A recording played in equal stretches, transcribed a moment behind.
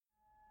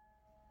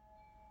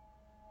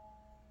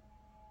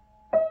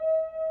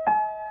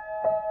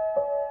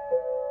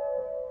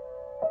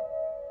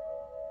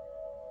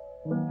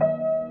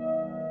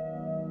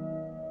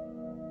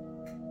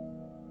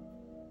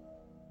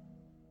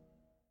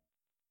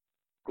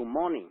Good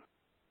morning.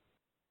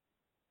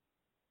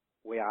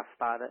 We are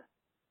started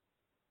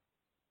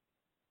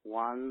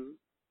one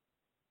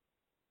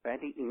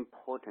very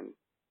important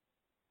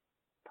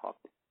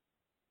topic.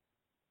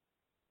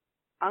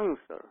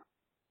 Answer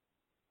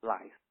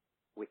lies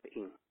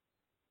within.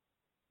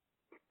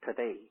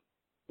 Today,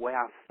 we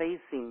are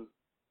facing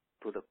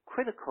to the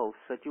critical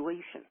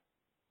situation.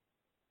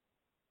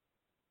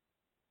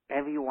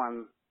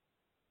 Everyone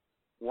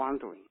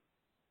wondering,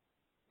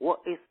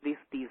 what is this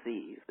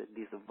disease,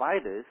 this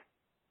virus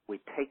we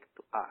take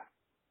to us?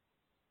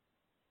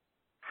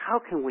 How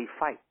can we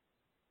fight?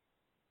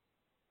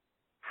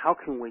 How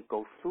can we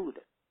go through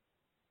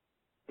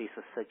this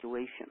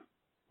situation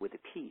with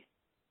peace?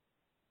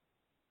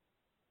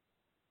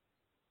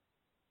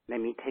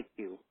 Let me take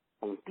you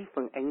on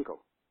different angle,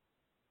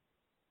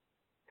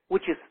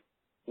 which is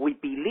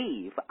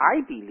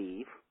I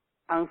believe,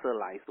 answer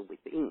lies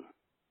within.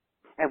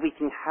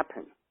 Everything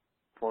happens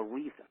for a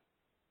reason.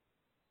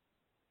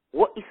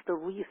 What is the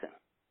reason?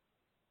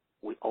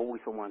 We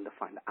always want to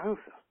find the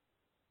answer.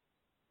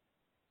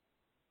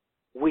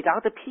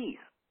 Without the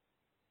peace,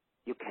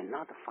 you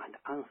cannot find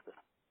the answer.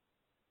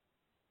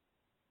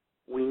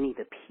 We need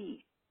a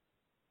peace.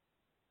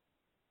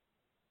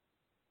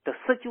 The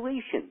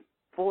situation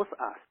forces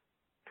us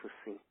to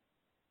see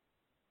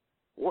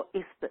what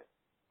is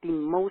the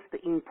most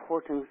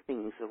important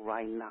things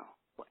right now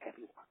for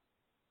everyone.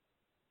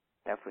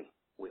 Definitely,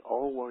 we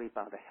all worry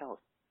about the health,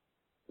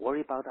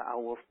 worry about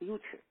our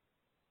future.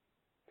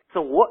 So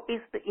what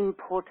is the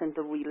important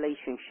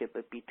relationship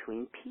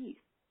between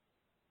peace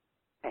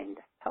and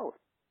health?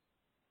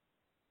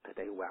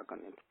 Today we are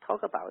going to talk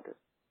about it.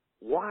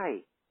 Why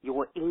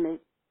your inner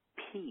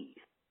peace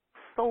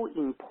so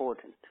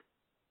important.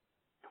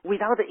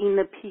 Without the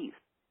inner peace,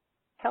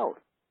 health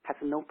has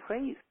no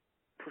place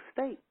to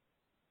stay.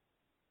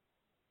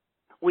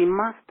 We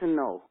must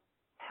know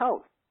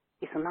health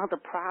is not a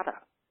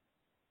product.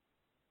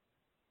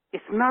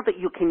 It's not that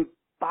you can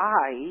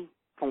buy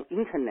from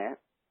internet,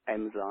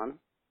 Amazon,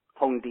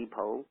 Home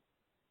Depot,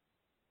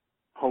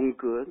 Home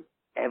Good,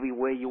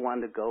 everywhere you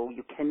want to go.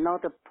 You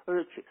cannot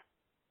purchase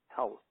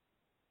health.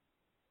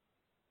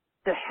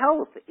 The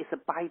health is a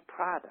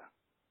byproduct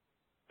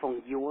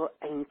from your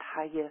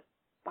entire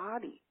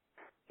body.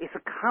 It's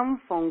come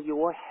from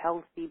your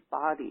healthy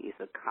body.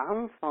 It's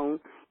come from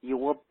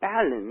your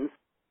balance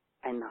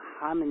and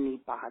harmony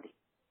body.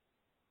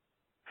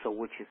 So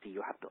which is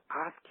you have to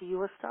ask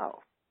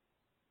yourself,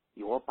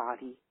 your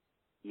body,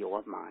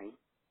 your mind,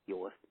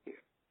 your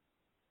spirit,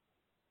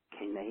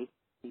 can they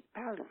be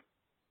balanced?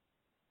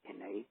 Can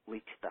they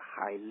reach the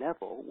high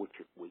level, which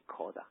we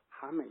call the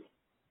harmony?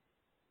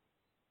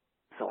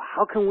 So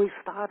how can we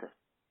start it?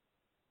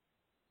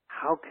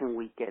 How can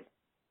we get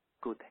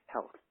good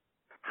health?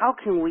 How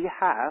can we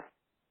have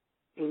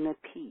inner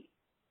peace?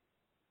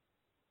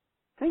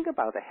 Think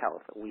about the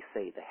health. We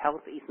say the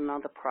health is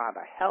not a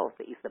product. Health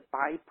is a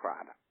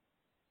byproduct.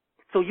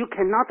 So you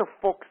cannot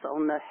focus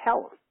on the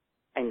health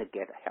and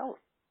get health.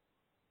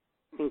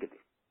 Think of it,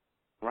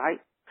 right?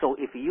 So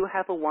if you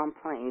have one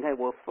plant, there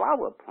were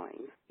flower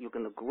plants, you're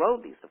going to grow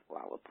these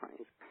flower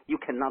plants. You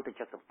cannot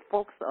just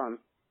focus on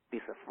these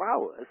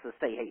flowers and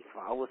say, hey,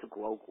 flowers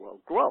grow, grow,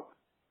 grow.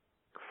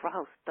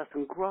 Flowers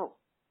doesn't grow.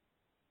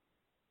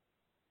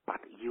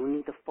 But you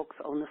need to focus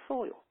on the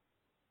soil.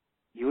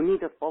 You need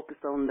to focus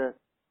on the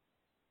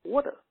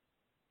water,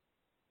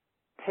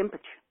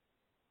 temperature,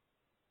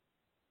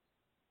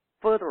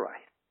 fertilizer,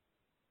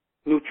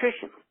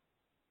 nutrition.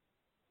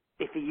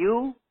 If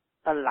you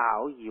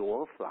allow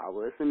your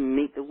flowers to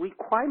meet the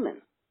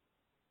requirement,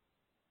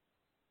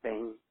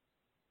 then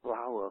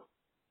flower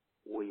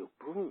will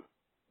bloom,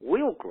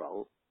 will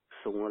grow,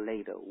 sooner or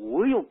later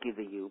will give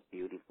you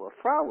beautiful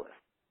flowers.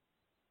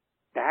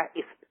 That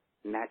is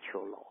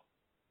natural law.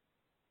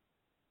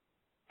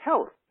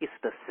 Health is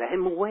the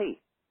same way.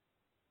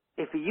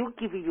 If you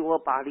give your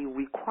body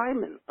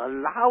requirement,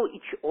 allow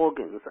each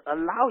organs,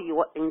 allow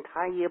your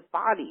entire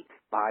body,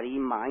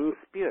 mind,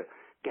 spirit,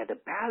 get a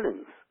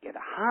balance, get a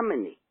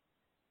harmony,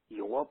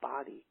 your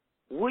body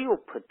will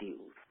produce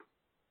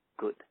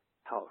good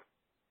health.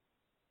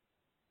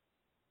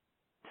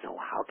 So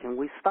how can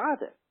we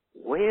start it?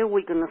 Where are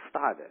we going to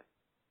start it?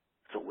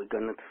 So we're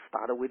going to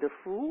start with the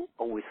food,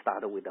 or we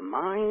start with the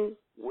mind?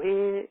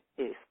 Where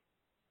is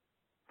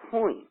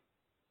point?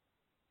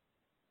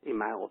 In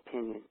my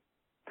opinion,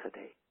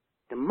 today,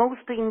 the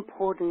most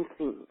important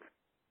thing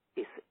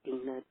is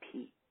inner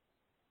peace.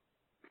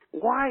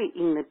 Why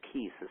inner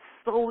peace is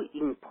so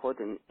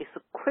important? It's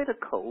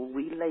critical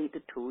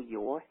related to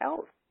your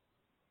health.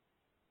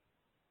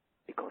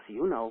 Because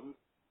you know,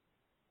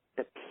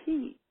 the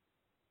peace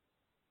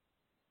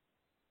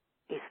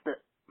is the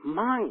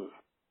mind.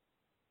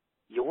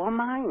 Your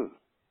mind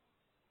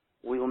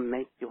will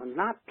make you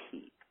not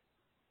peace.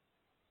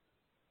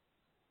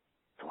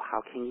 So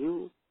how can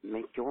you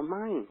make your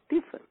mind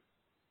different?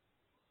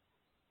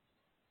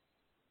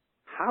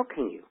 How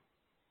can you?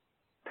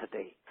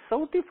 Today,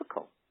 so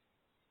difficult.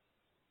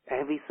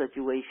 Every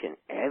situation,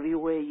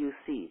 everywhere you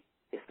see,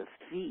 is the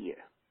fear.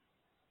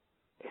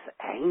 It's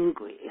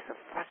angry. It's a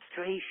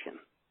frustration.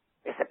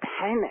 It's a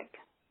panic.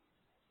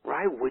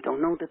 Right? We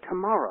don't know the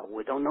tomorrow.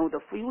 We don't know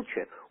the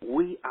future.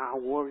 We are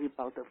worried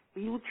about the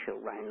future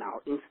right now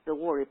instead of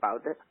worry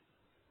about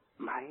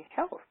my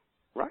health.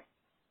 Right?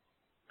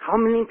 How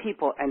many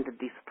people at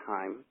this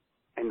time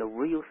and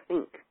real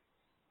think,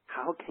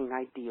 how can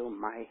I deal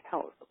my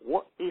health?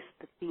 What is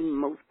the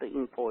most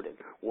important?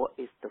 What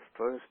is the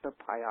first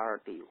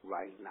priority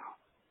right now?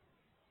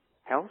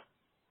 Health,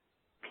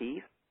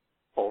 peace,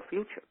 or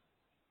future?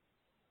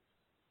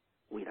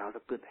 Without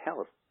a good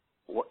health,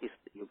 what is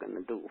you going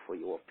to do for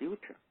your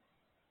future?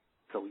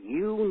 So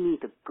you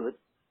need a good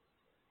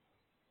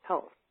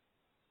health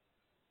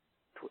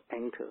to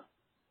enter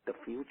the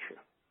future.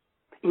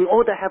 In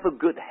order to have a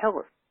good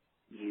health,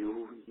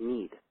 you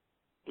need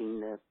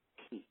inner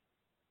peace.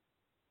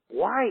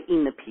 Why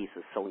inner peace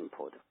is so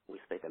important? We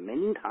say that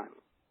many times.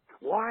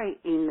 Why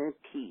inner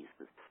peace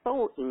is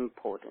so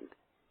important?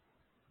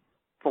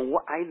 From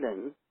what I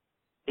learned,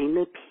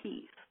 inner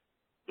peace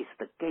is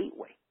the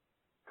gateway.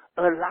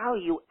 Allow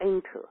you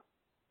enter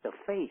the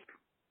faith.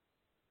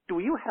 Do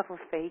you have a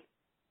faith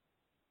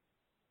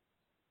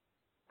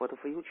for the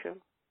future?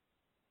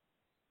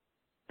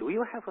 Do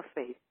you have a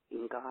faith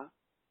in God?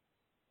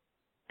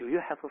 Do you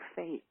have a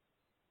faith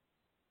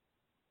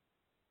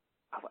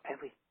of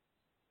everything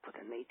for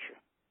the nature?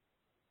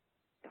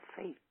 The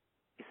faith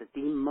is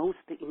the most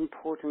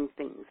important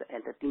things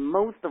and the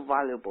most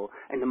valuable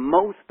and the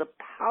most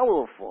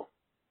powerful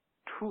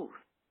truth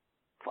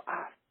for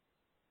us.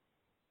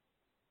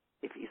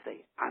 If you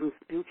say, I'm a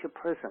spiritual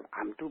person,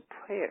 I'm do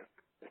prayer,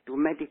 do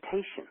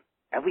meditation,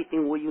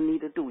 everything what you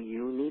need to do,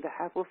 you need to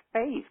have a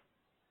faith.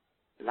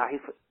 Life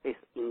is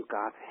in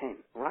God's hand,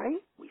 right?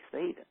 We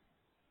say that.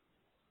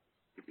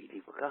 You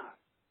believe in God.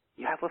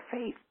 You have a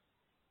faith.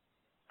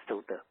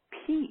 So the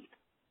peace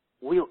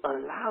will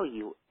allow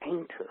you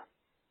enter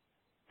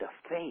the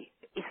faith.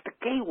 It's the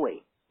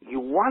gateway. You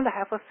want to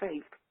have a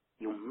faith,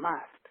 you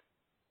must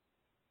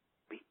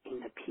be in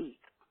the peace.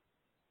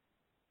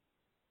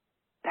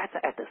 That's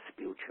at the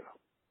spiritual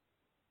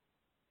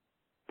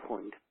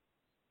point.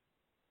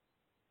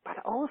 But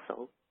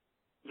also,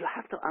 you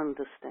have to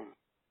understand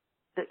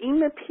the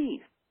inner peace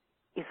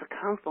is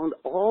comes from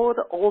all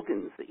the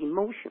organs, the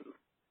emotions.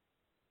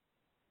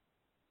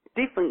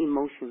 Different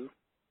emotions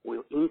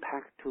will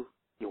impact to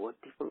your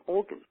different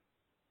organs.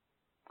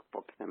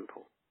 For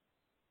example,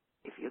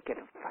 if you get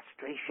a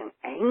frustration,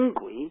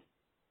 angry,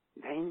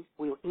 then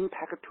will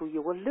impact to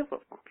your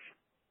liver function.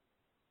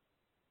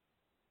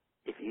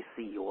 If you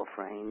see your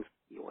friends,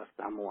 your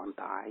someone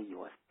die,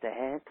 you are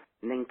sad,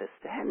 then the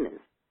sadness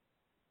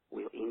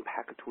will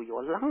impact to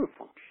your lung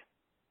function.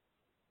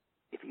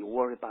 If you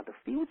worry about the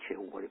future,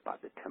 worry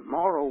about the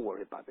tomorrow,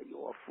 worry about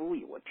your food,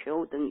 your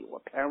children, your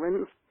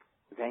parents,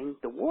 then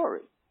the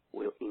worry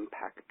will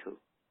impact to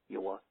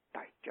your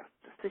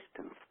digestive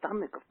system,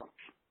 stomach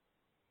function.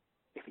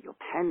 If you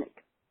panic,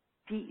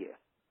 fear,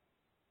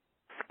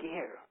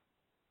 scare,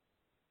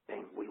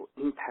 then will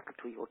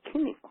impact to your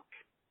kidney function.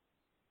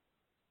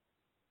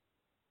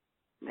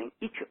 Then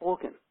each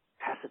organ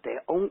has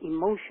their own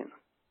emotion.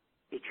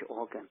 Each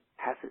organ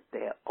has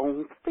their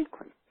own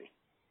frequency.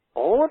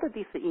 All of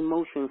these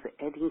emotions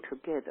adding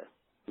together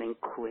then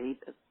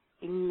create an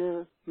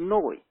inner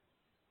noise.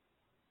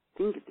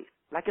 Think of this,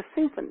 like a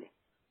symphony.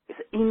 It's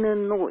inner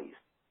noise.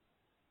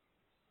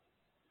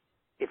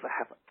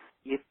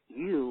 If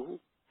you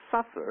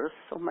suffer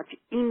so much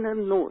inner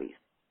noise,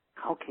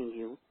 how can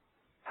you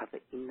have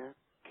an inner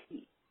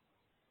peace?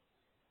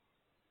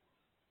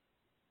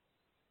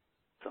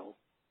 So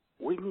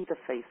we need to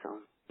face on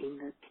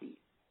inner peace.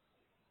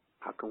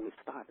 How can we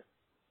start it?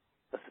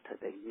 Because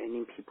today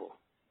many people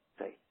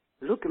say,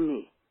 look at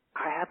me,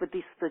 I have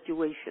this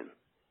situation.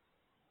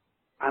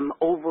 I'm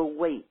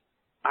overweight.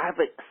 I have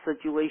a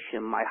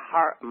situation, my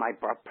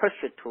blood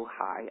pressure too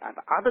high, I have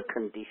other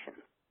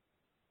conditions.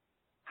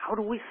 How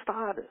do we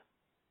start it?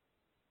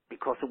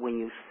 Because when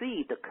you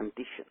see the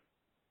condition,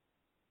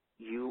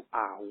 you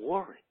are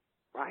worried,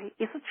 right?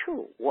 It's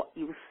true. What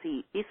you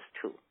see is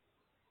true.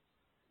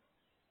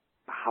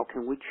 But how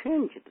can we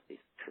change this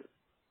truth?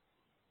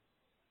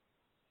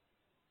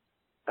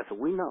 As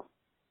we know,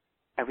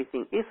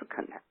 everything is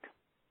connected.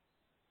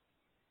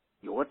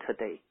 Your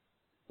today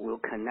will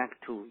connect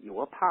to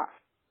your past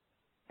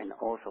and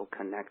also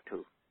connect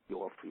to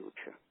your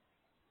future.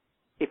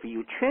 If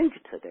you change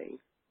today,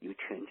 you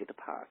change the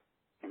past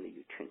and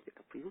you change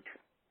the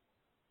future.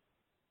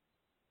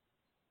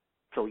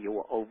 So you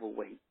are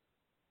overweight.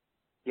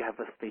 You have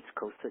a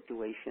physical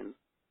situation.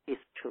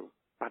 It's true,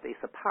 but it's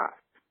a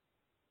past.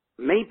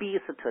 Maybe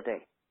it's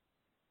today,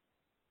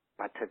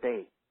 but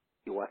today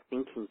you are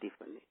thinking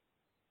differently.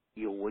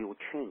 You will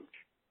change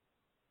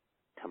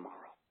tomorrow.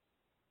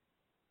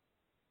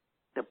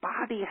 The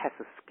body has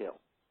a skill.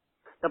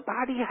 The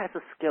body has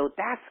a skill.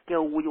 That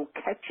skill will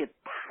catch it,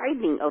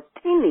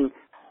 attaining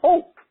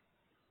hope,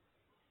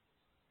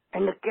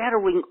 and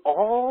gathering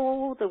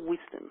all the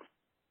wisdom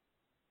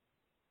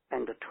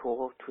and the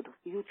tool to the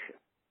future.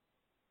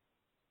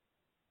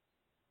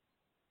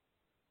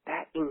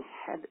 That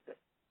inherent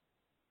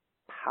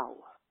power,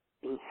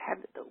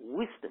 inherited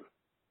wisdom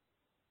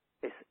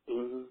is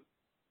in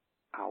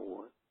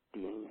our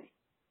DNA,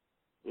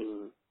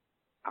 in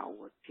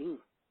our genes,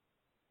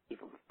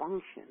 even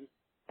function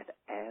at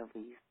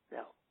every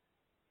cell.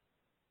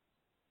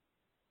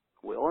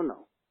 We all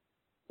know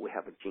we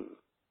have a gene,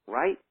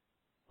 right?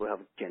 We have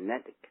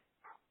genetic.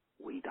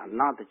 We are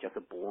not just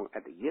born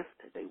at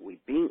yesterday.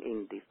 We've been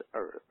in this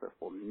earth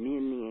for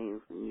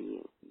millions and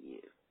millions of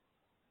years.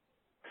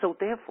 So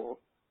therefore,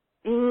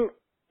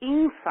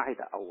 inside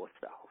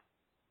ourselves,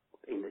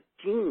 in the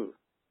genes,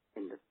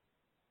 in the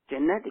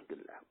genetic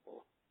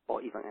level,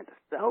 or even at the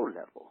cell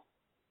level,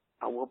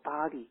 our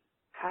body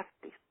has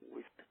this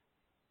wisdom.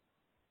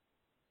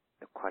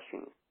 The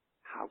question is,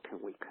 how can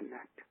we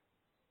connect?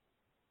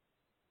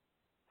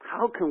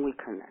 How can we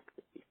connect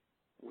this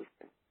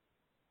wisdom?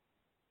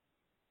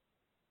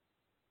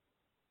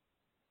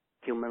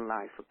 Human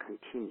life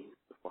continues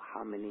for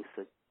how many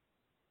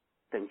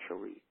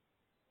centuries?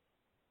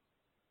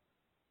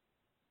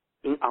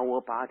 In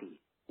our body,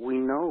 we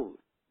know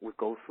we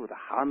go through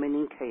how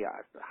many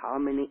chaos, how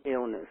many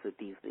illness,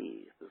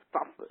 disease,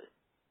 suffers.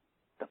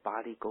 The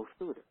body goes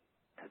through it.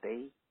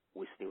 Today,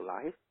 we still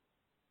alive.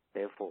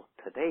 Therefore,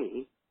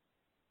 today,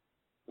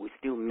 we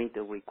still meet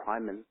the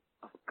requirement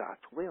of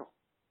God's will.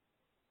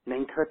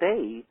 Then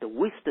today, the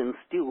wisdom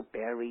still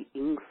buried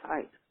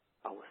inside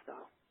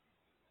ourselves.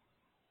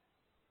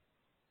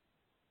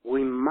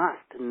 We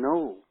must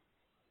know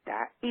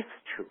that it's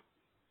true.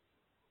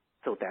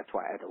 So that's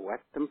why at the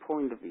Western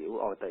point of view,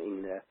 or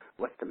in the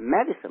Western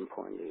medicine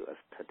point of view, as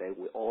today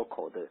we all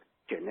call the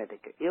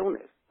genetic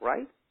illness,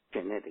 right?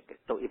 Genetic.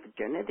 So if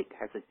genetic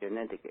has a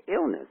genetic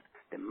illness,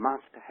 then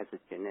must has a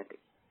genetic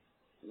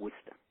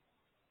wisdom.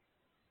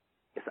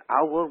 It's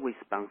our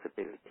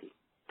responsibility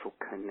to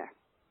connect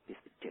this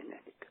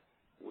genetic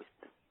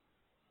wisdom.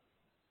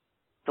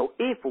 So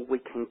if we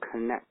can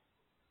connect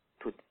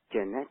to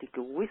genetic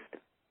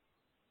wisdom,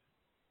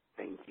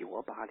 then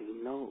your body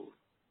knows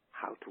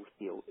how to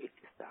heal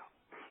itself.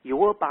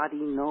 Your body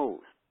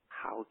knows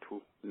how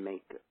to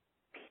make it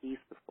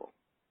peaceful.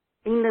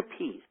 Inner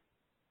peace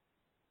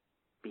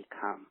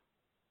become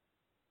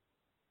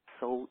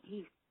so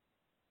easy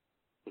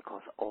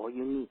because all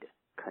you need to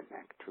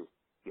connect to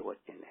your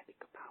genetic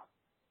power.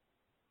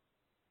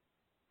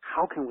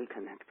 How can we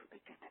connect to the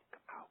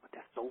genetic power?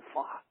 That's so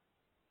far.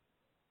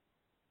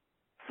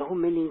 So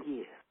many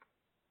years.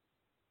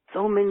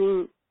 So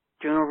many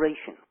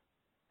generations.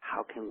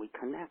 How can we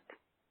connect?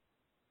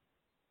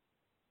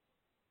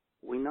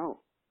 We know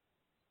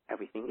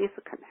everything is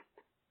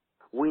connected.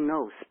 We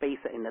know space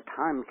and the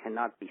time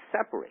cannot be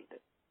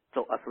separated.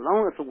 So as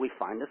long as we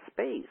find a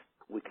space,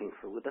 we can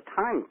through the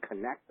time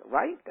connect,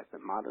 right? That's a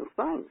modern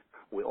science.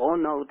 We all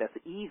know that's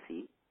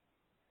easy.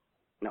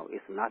 No,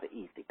 it's not an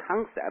easy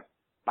concept,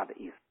 but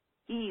it's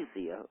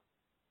easier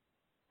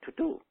to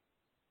do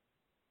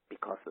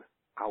because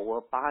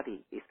our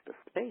body is the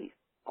space.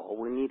 All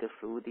we need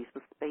through this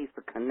space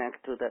to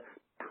connect to the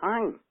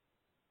time,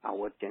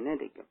 our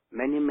genetic,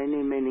 many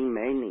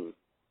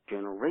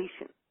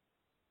generations,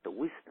 the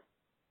wisdom.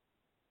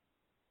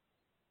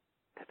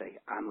 Today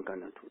I'm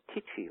going to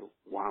teach you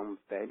one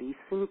very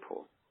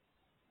simple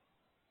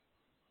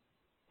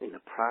in the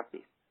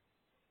practice.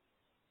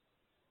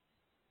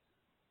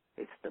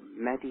 It's the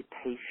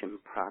meditation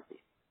practice.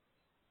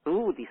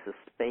 Through this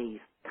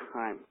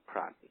space-time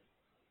practice,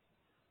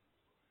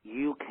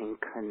 you can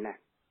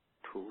connect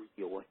to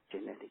your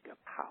genetic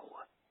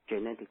power,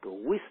 genetic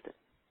wisdom,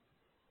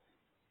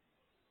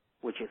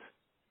 which is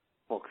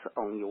focused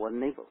on your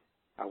navel.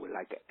 I would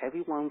like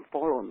everyone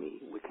follow me.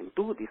 We can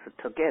do this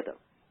together.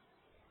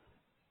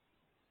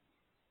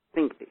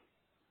 Think this.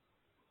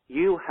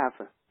 You have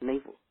a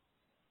navel.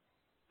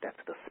 That's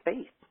the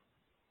space.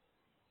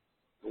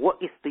 What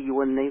is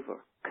your navel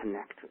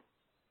connect to?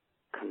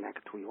 Connect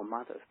to your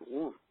mother's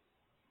womb.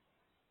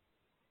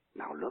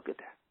 Now look at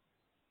that.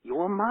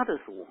 Your mother's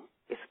womb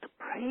is the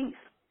place.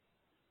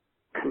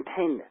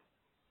 Contain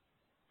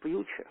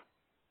future.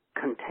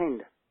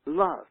 Contain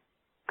love.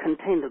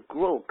 Contain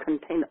growth.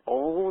 Contain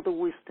all the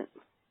wisdom.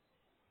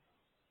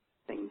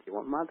 Then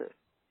your mother's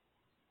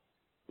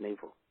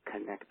navel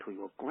connect to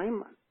your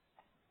grandma.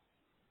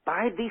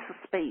 By this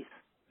space,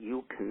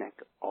 you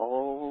connect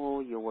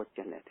all your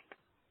genetics.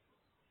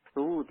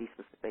 Through this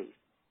space,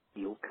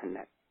 you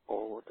connect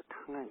all the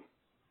time.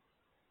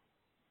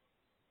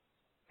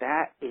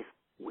 That is,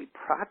 we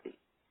practice.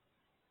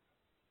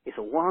 It's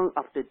one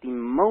of the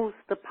most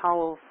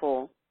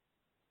powerful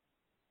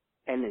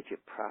energy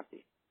practice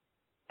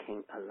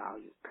can allow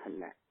you to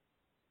connect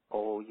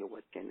all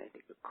your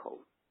genetic code.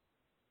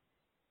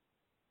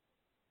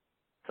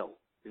 So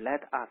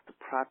let us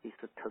practice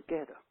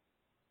together.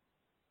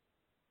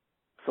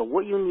 So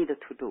what you need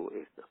to do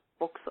is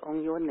focus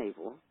on your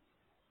navel.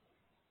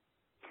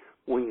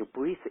 When you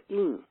breathe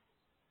in,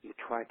 you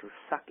try to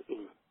suck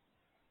in.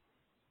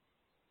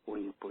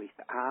 When you breathe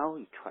out,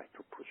 you try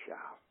to push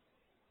out.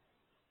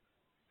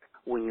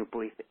 When you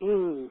breathe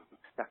in,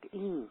 suck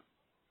in.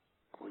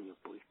 When you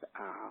breathe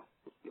out,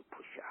 you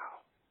push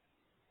out.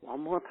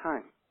 One more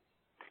time.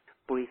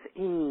 Breathe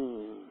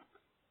in,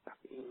 suck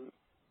in,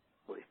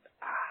 breathe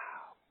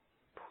out,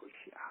 push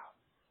out.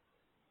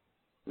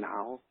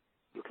 Now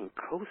you can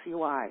close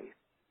your eyes.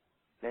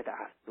 Let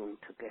us do it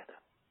together.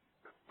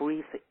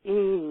 Breathe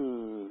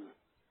in,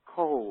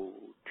 hold,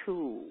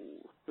 2,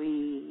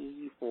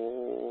 3,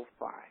 4,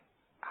 5,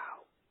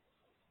 out.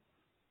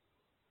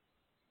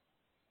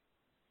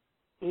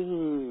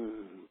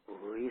 In,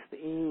 breathe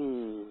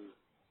in,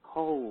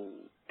 hold,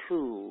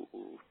 2,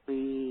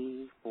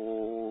 3,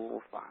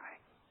 4, 5,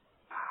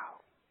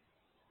 out.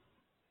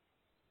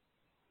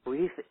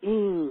 Breathe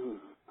in,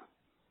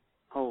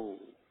 hold,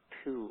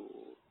 2,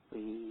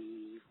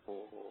 3, 4,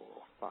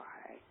 5,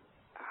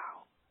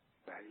 out.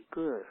 Very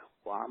good.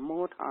 One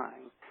more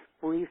time.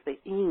 Breathe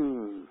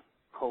in,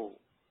 hold,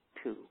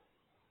 2,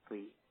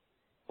 3,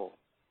 4,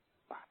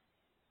 5,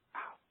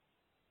 out.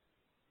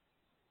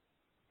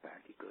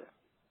 Very good.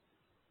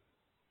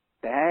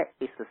 That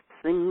is a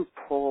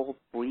simple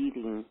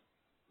breathing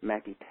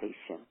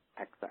meditation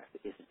exercise.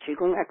 It's a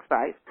Qigong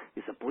exercise.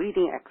 It's a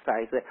breathing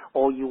exercise.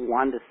 All you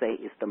want to say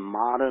is the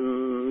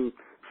modern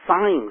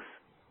science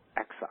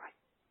exercise.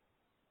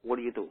 What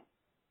do?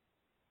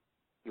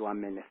 You are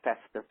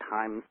manifest the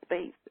time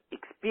space.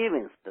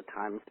 Experience the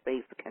time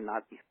space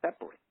cannot be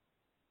separate.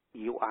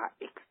 You are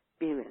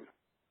experiencing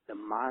the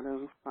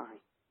modern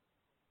science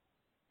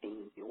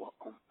in your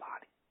own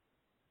body.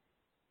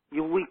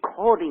 You're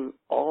recording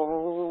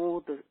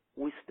all the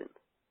wisdom.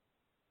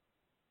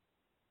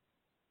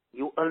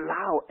 You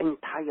allow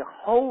entire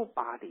whole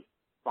body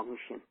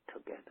function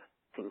together,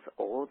 since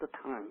all the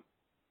time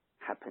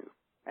happens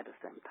at the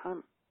same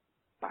time.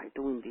 By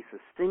doing this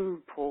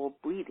simple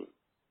breathing,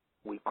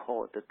 we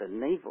call it the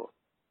navel.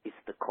 It's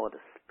called the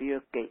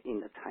spear gate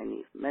in the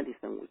Chinese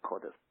medicine. We call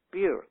it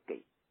spear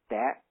gate.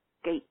 That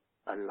gate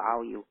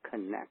allow you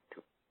connect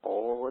to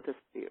all the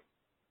spirits.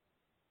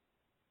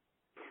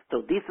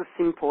 So this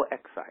simple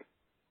exercise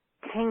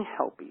can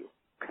help you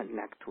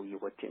connect to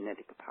your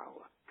genetic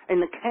power,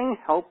 and can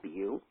help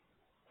you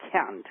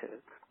counter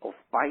or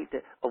fight,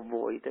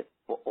 avoid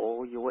for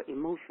all your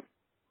emotions.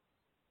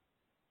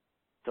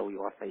 So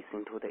you are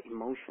facing to the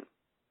emotion.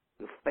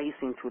 You're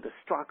facing to the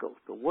struggle.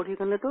 So what are you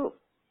going to do?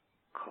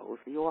 Close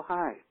your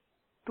eyes.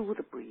 Do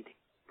the breathing.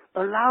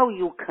 Allow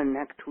you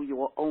connect to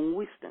your own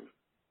wisdom.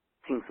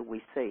 Since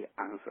we say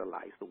answer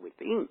lies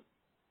within,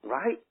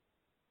 right?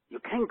 You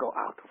can't go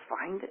out to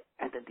find it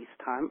at this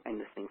time, and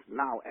since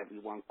now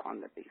everyone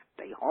quantity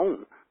stay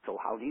home. So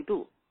how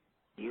do?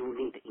 You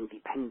need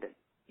independence.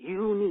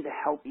 You need to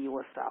help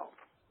yourself.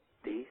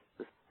 This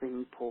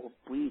simple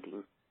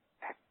breathing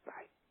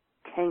exercise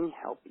can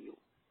help you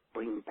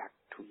bring back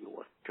to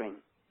your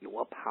strength,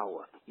 your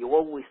power,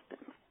 your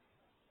wisdom.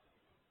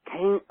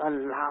 Can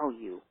allow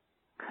you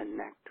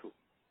connect to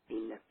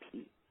inner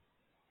peace.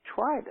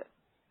 Try it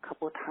a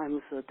couple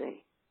times a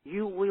day.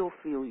 You will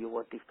feel you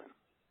are different.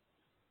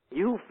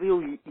 You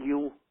feel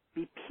you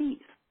be peace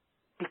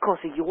because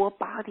your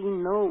body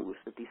knows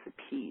this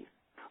peace.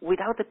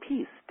 Without the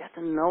peace, there's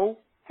no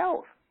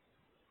health.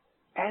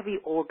 Every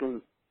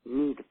organ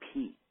needs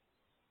peace.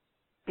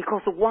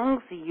 Because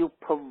once you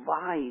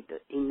provide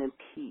inner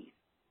peace,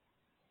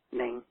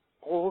 then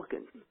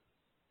organs,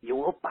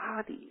 your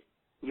body,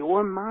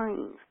 your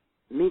minds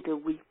meet the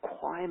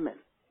requirement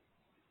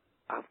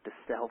of the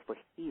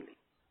self-healing.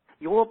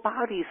 Your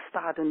body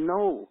start to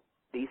know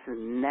this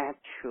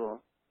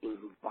natural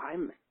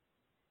environment.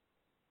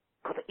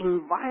 Because the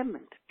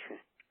environment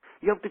change.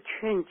 You have to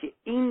change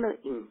the inner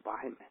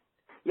environment.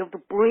 You have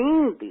to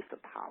bring this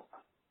power.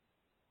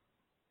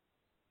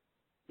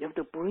 You have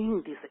to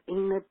bring this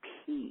inner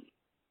peace.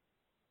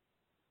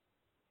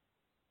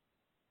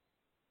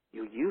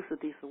 You use it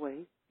this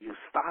way. You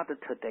start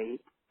today.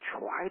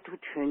 Try to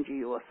change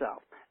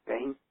yourself.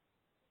 Then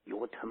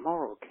your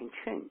tomorrow can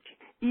change.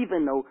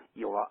 Even though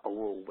you are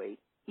overweight,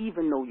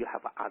 even though you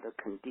have other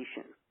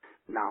conditions,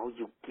 now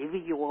you give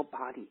your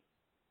body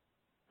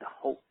the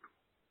hope.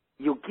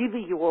 You give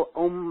your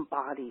own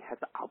body has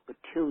the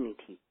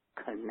opportunity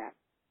to connect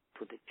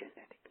to the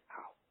genetic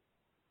power.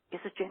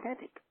 It's a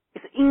genetic.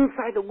 It's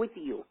inside with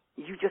you.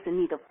 You just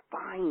need to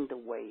find a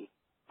way,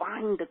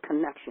 find the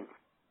connection.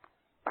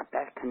 But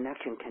that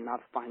connection cannot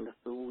find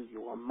through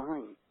your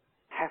mind.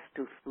 Has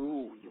to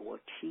through your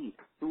chi,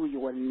 through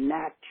your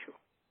natural.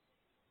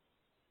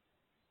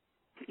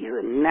 It's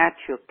a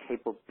natural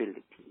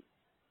capability.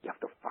 You have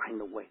to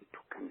find a way to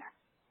connect.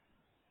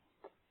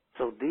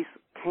 So this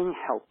can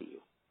help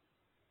you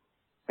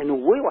and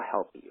will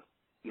help you.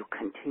 You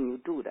continue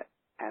to do that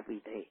every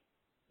day.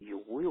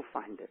 You will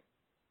find it.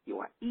 You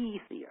are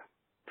easier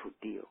to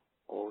deal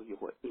all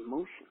your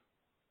emotions.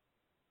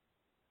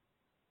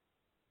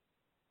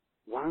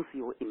 Once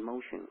your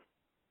emotions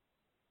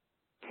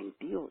can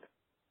deal with it,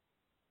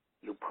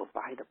 you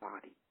provide the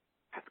body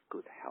has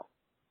good health.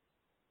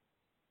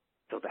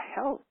 So the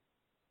health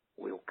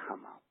will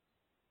come out.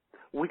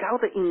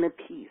 Without the inner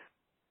peace,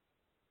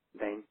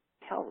 then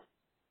health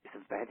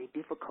is very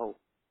difficult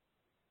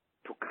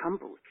to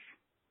accomplish.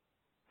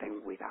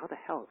 Then without the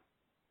health,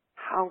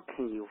 how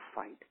can you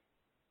fight?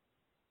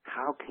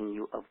 How can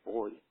you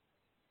avoid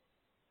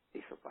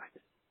this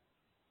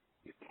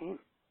can.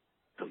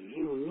 So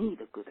you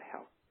need a good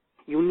health.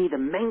 You need a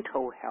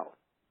mental health.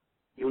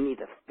 You need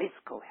a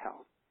physical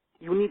health.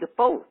 You need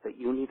both.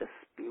 You need a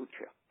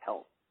spiritual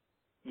health.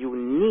 You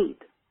need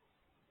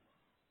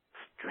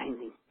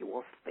strengthening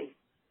your faith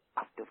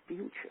of the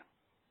future.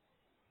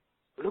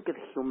 Look at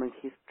human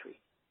history,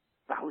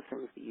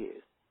 thousands of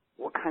years.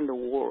 What kind of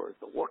wars,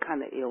 what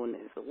kind of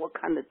illness, what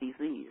kind of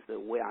disease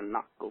we are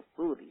not go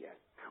through yet.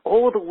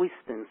 All the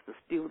wisdoms are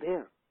still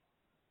there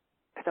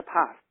at the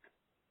past.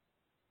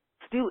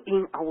 Still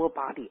in our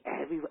body,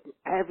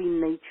 every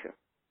nature,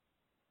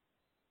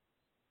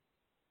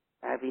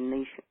 every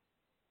nation,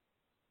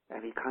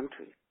 every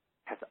country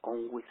has its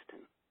own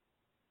wisdom.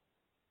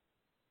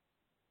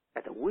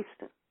 And the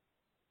wisdom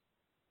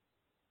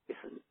is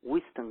a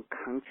wisdom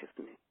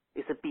consciousness.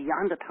 It's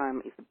beyond the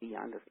time, it's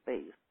beyond the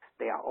space.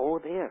 They are all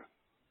there.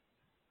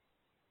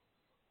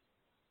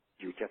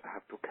 You just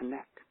have to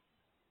connect.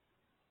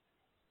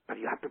 But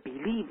you have to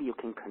believe you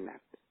can connect.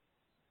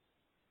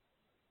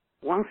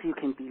 Once you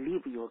can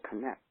believe you'll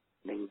connect,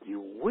 then you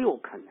will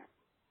connect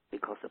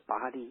because the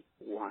body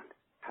wants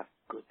to have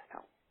good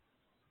health.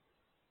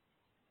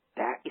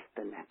 That is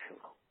the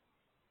natural.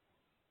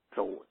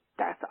 So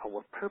that's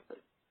our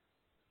purpose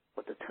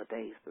for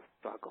today's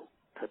struggle,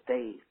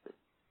 today's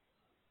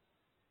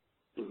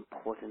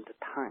important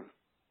time.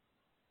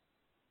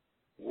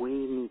 We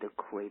need to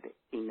create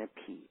inner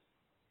peace.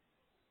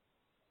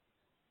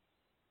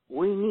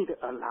 We need to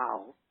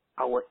allow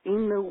our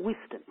inner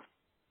wisdom,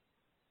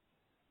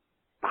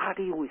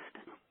 body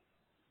wisdom,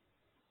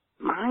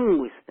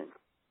 mind wisdom,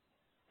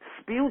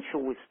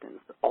 spiritual wisdom,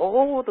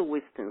 all the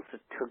wisdoms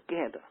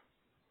together.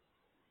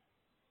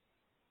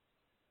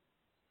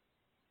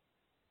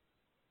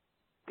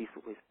 This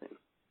wisdom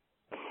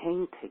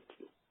can take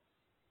you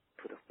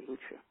to the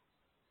future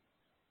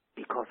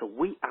because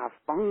we are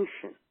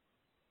function.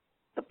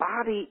 The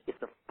body is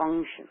a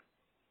function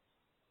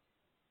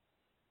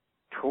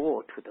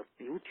toward to the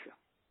future.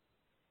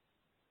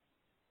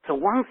 So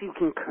once you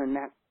can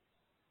connect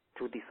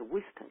to this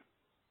wisdom,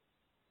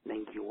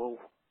 then your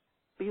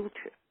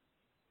future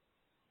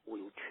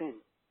will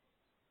change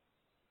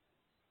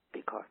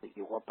because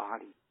your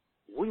body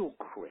will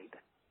create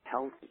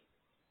healthy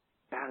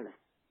balance.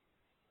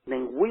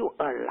 Then will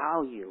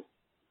allow you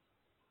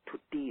to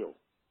deal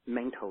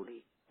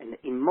mentally and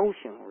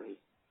emotionally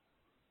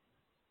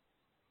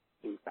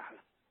in balance.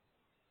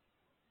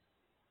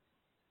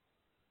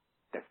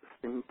 That's a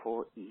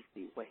simple,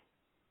 easy way.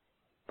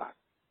 But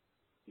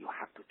you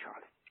have to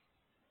challenge.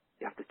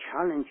 You have to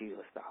challenge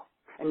yourself.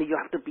 And you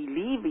have to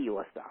believe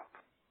yourself.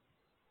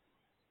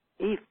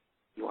 If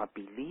you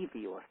believe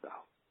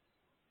yourself,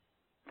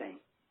 then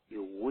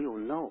you will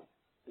know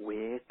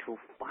where to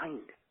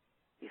find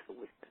this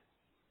wisdom.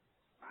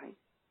 Right?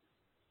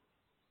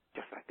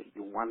 Just like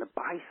you want to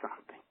buy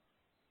something.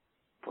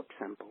 For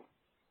example,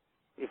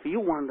 if you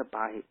want to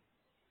buy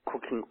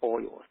cooking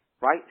oils,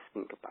 right?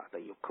 Think about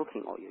it. Your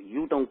cooking oil.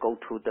 You don't go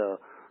to the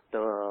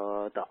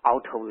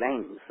auto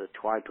lanes to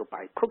try to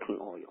buy cooking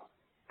oil.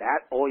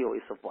 That oil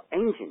is for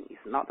engine. It's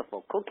not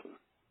for cooking.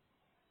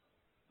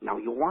 Now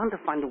you want to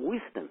find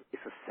wisdom.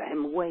 It's the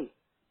same way.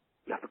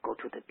 You have to go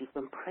to the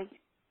different place.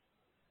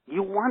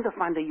 You want to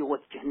find your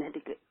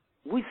genetic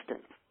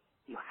wisdom.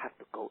 You have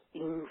to go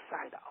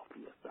inside of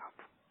yourself.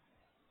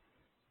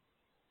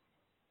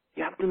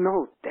 You have to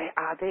know they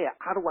are there.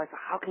 Otherwise,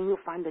 how can you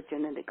find the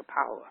genetic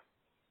power?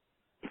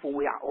 If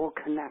we are all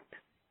connected.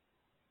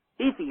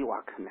 If you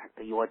are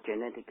connected, your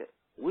genetic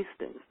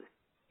wisdom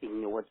in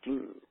your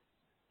genes,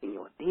 in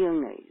your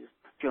DNA,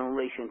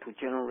 generation to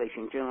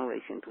generation,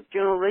 generation to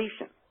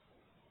generation.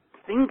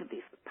 Think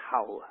this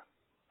power.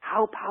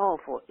 How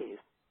powerful is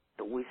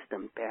the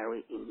wisdom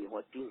buried in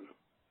your genes?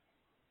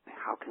 And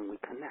how can we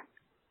connect?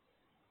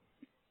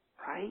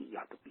 Right? You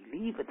have to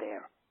believe it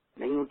there.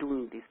 Then you're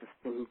doing this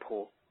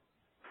simple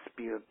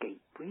spirit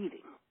gate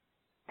breathing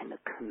and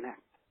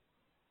connect.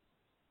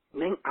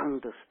 Then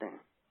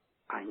understand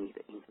I need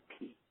inner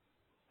peace.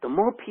 The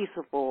more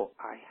peaceful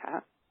I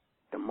have,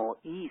 the more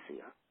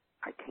easier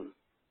I can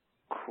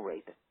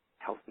create a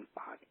healthy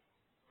body.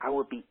 I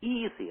will be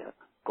easier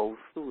go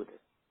through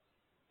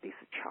this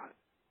challenge.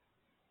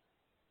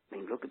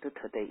 Then look at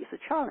today. It's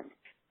a challenge.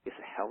 It's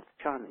a health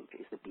challenge.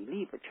 It's a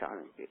belief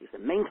challenge. It's a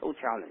mental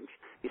challenge.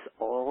 It's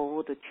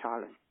all the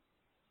challenge.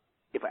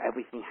 If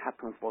everything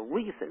happens for a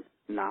reason,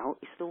 now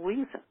it's the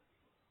reason.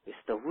 It's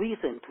the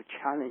reason to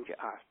challenge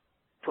us,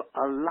 to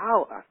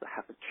allow us to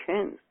have a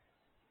chance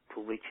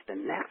to reach the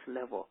next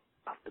level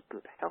of the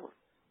good health.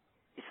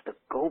 It's the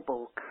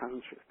global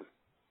consciousness.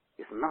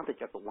 It's not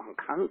just one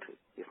country.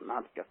 It's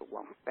not just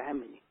one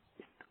family.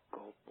 It's the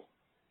global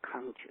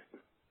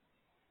consciousness.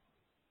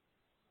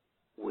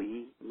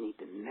 We need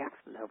the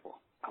next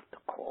level of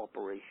the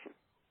cooperation,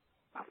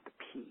 of the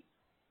peace,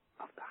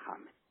 of the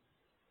harmony.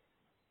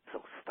 So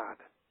start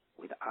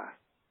with us.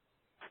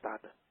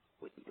 Start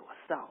with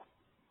yourself.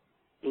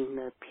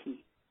 Inner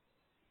peace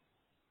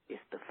is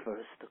the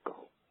first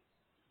goal.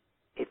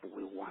 If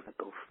we want to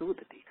go through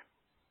this,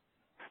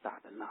 start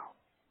now.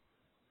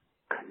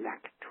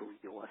 Connect to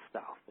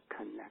yourself.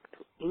 Connect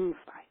to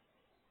inside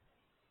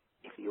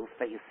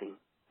facing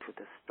to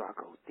the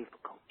struggle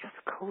difficult, just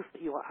close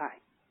your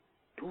eye,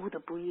 do the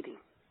breathing,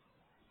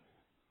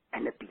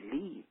 and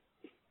believe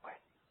this way.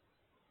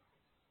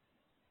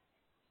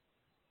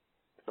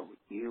 So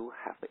you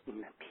have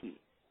inner peace.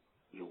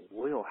 You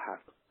will have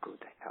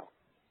good health.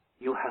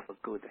 You have a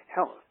good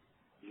health.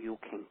 You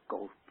can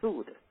go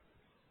through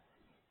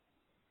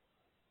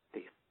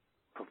this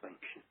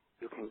prevention.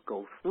 You can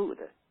go through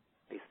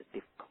this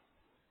difficult.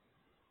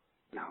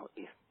 Now,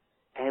 it's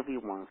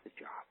everyone's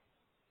job.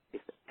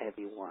 It's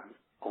everyone's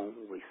own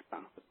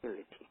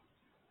responsibility.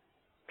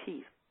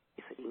 Peace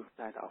is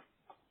inside of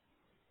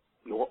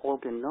your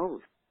organ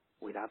knows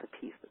without a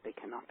peace they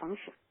cannot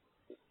function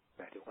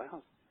very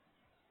well.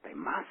 They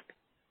must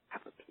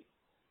have a peace.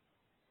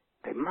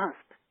 They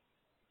must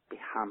be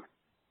harmony.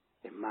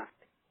 They must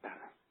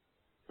balance.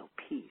 So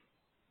peace,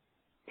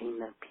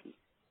 inner peace,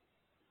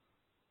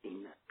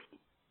 inner peace.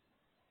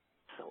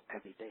 So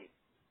every day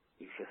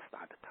you should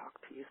start to talk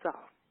to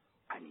yourself.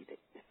 I need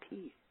inner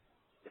peace.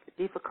 If it's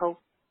difficult,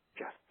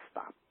 just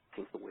stop.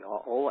 Since we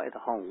are all at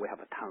home, we have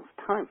a ton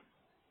of time,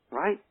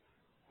 right?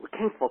 We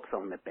can't focus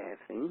on the bad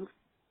things.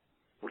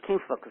 We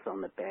can't focus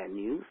on the bad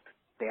news.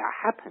 There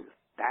happens.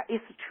 That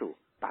is true.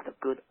 But the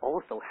good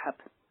also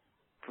happens.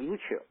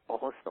 Future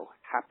also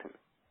happens.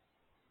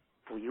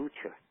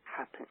 Future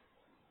happens.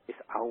 It's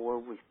our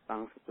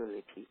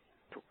responsibility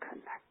to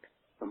connect.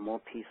 The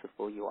more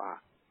peaceful you are,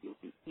 you'll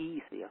be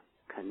easier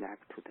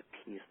connect to the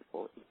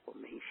peaceful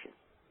information.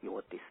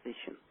 Your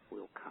decision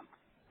will come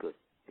good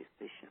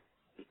decision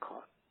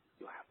because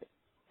you have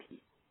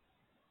peace.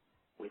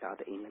 Without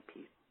the inner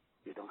peace,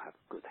 you don't have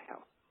good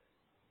health.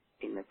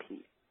 Inner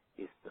peace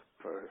is the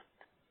first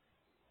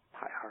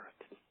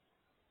priority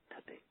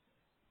today.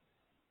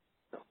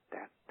 So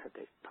that's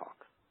today's talk.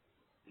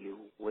 You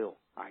will,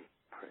 I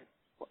pray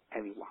for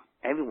everyone.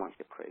 Everyone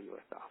should pray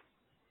yourself.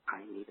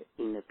 I need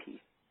inner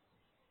peace.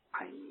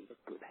 I need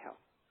good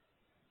health.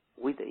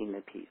 With the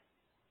inner peace,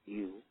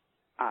 you,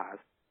 us,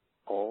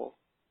 all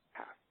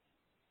have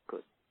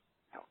good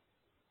health.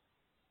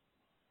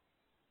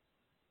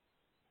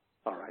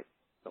 All right.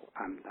 So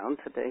I'm done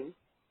today.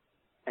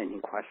 Any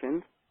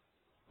questions?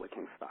 We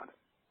can start.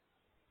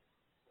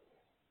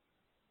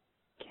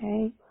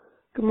 Okay.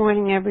 Good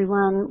morning,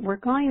 everyone. We're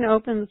going to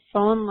open the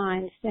phone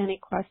lines to any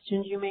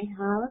questions you may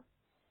have.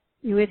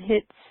 You would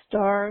hit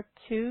 *2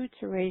 to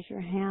raise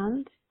your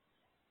hand.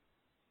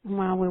 And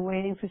while we're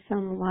waiting for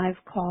some live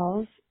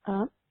calls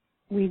up,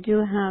 we do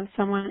have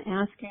someone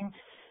asking,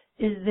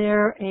 is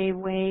there a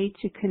way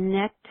to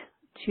connect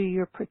to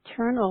your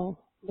paternal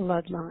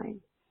bloodline?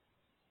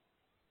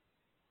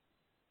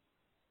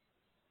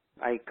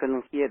 I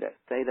couldn't hear that.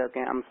 Say that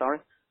again. I'm sorry.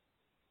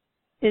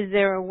 Is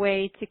there a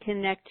way to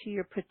connect to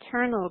your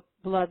paternal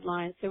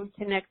bloodline so we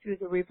connect through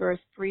the reverse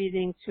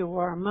breathing to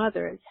our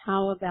mothers?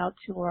 How about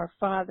to our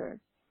fathers?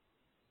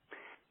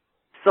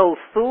 So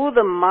through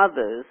the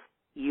mothers,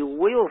 you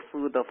will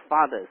through the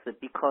fathers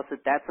because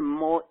that's a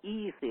more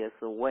easiest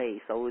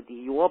way. So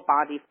your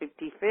body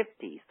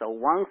 50-50. So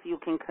once you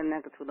can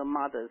connect to the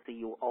mothers,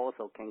 you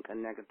also can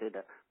connect to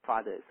the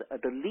fathers.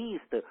 At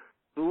least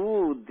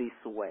through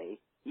this way,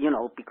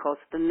 because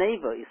the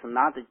neighbor is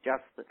not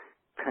just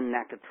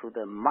connected to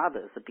the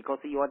mothers because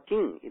your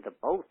gene is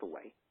both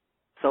way.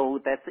 So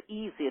that's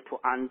easier to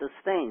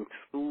understand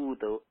through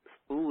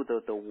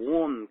the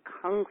womb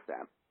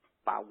concept.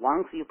 But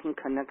once you can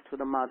connect to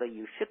the mother,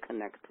 you should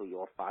connect to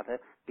your father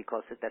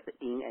because that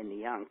yin and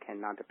yang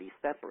cannot be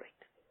separate.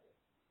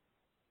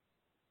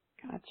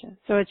 Gotcha.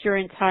 So it's your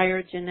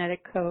entire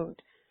genetic code.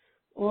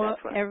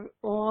 That's right.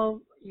 All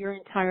your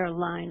entire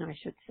line, I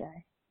should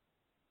say.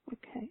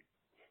 Okay.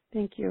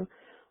 Thank you.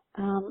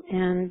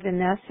 And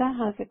Vanessa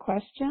has a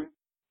question.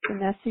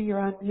 Vanessa, you're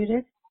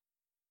unmuted.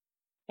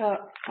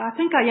 I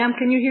think I am.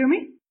 Can you hear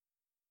me?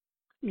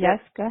 Yes,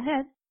 go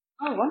ahead.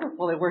 Oh,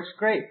 wonderful. It works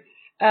great.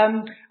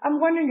 I'm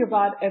wondering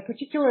about a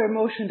particular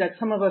emotion that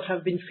some of us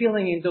have been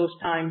feeling in those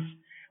times.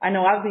 I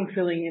know I've been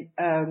feeling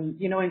it,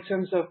 in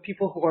terms of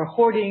people who are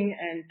hoarding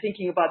and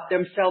thinking about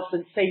themselves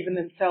and saving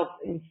themselves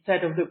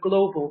instead of the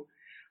global.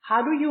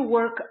 How do you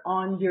work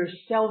on your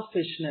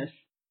selfishness?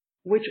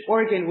 Which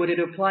organ would it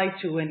apply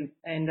to?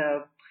 And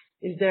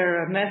is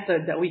there a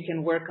method that we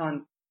can work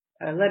on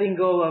letting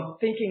go of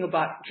thinking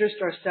about just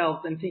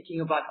ourselves and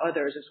thinking about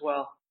others as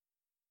well?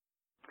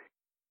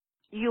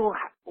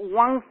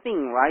 One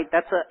thing, right?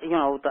 That's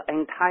the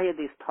entire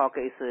this talk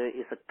is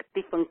a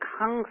different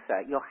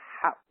concept.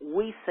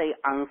 We say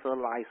answer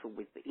lies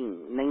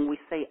within, then we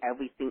say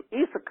everything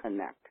is a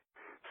connect.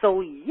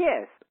 So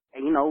yes,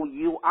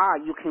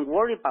 you can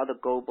worry about the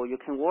global, you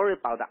can worry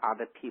about the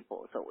other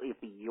people. So if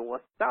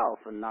yourself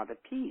are not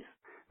at peace,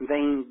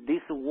 then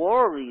this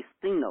worry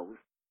signals,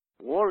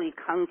 worry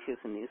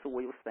consciousness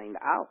will send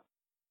out.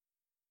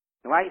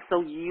 Right? So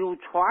you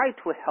try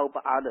to help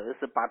others,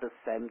 but the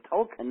same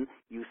token,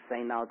 you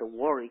send out the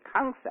worry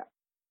concept.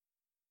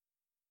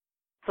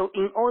 So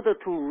in order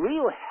to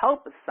really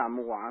help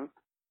someone,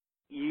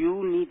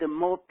 you need a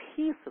more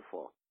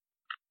peaceful.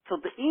 So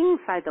the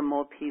inside, the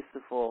more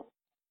peaceful,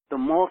 the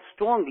more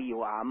strong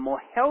you are,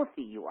 more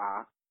healthy you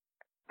are,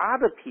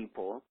 other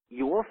people,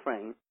 your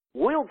friends,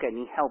 will get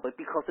help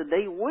because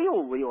they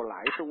will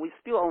realize we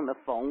still on the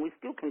phone, we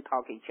still can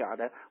talk each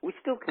other, we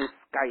still can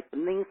Skype,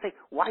 and then you say,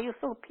 why are you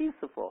so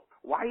peaceful?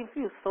 Why you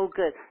feel so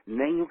good? And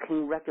then you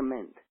can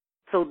recommend.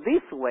 So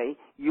this way,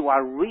 you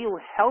are real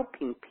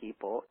helping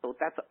people. So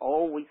that's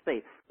all we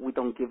say. We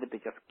don't give it to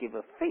just give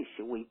a fish.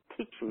 We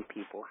teaching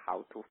people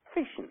how to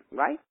fish,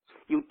 right?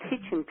 You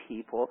teaching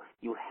people,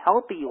 you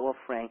help your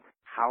friend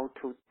how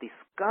to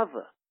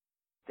discover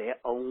their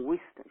own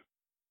wisdom,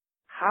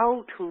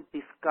 how to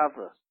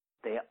discover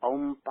their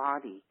own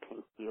body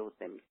can heal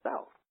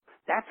themselves.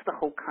 That's the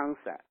whole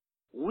concept.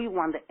 We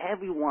want that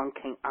everyone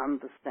can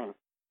understand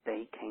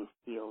they can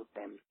heal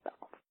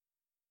themselves.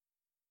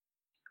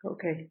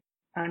 Okay,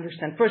 I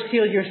understand. First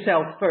heal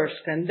yourself first,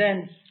 and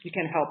then you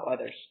can help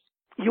others.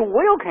 You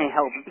will can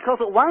help because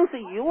once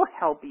you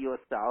help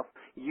yourself,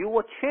 you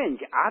will change.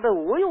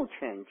 Others will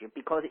change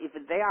because if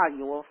they are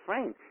your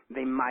friend,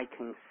 they might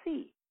can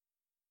see.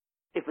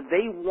 If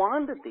they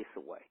want it this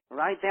way,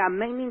 right? There are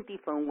many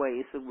different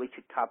ways which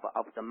top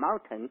of the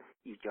mountain.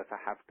 You just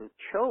have to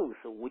choose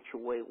which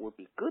way will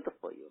be good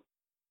for you.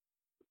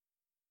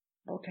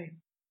 Okay.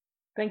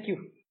 Thank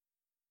you.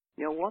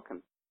 You're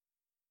welcome.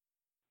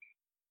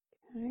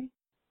 Okay.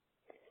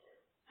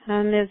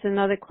 And there's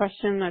another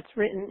question that's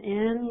written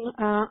in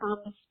on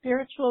the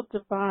spiritual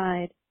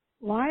divide.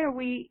 Why are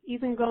we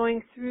even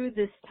going through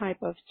this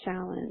type of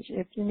challenge?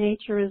 If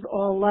nature is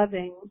all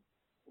loving,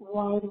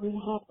 why do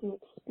we have to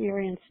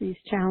experience these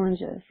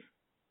challenges?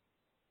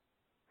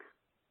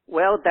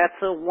 Well,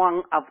 that's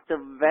one of the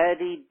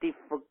very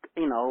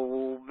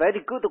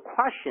very good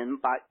question,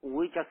 but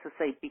we just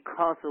say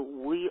because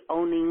we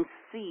only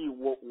see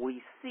what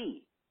we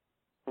see,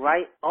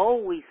 right?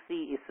 All we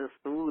see is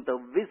through the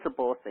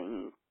visible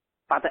things,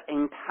 but the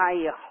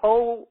entire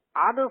whole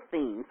other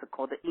things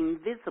called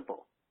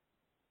invisible.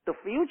 The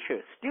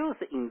future still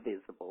is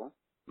invisible,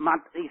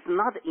 but it's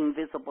not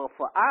invisible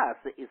for us.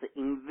 It's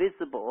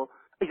invisible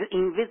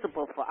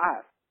for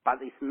us,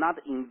 but it's not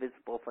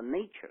invisible for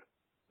nature.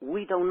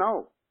 We don't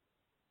know.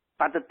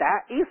 But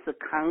that is the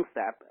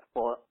concept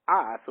for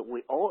us.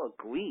 We all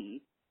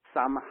agree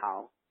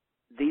somehow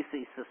this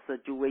is a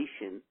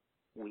situation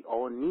we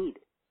all need.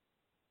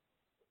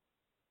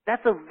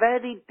 That's a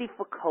very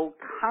difficult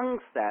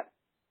concept,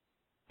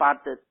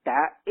 but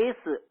that is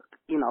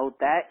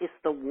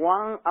the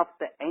one of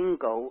the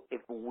angle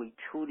if we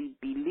truly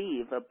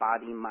believe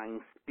body,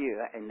 mind,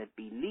 spirit, and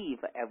believe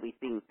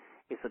everything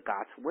is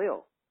God's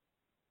will.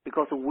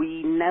 Because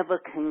we never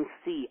can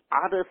see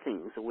other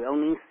things. We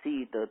only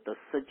see the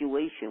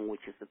situation,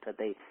 which is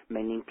today.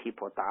 Many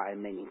people die,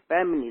 many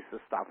families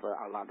suffer,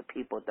 a lot of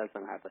people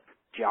doesn't have a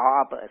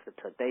job as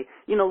today.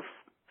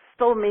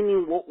 So many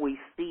what we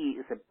see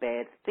is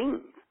bad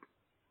things.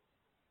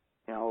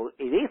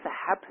 It is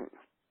happens.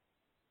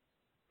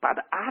 But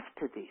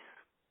after this,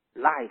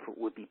 life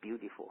will be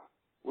beautiful,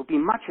 will be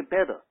much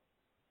better.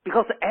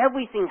 Because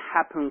everything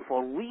happens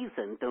for a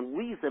reason. The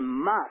reason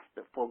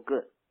must for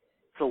good.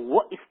 So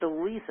what is the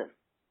reason?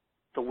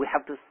 So we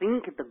have to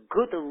think the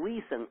good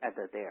reason at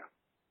there.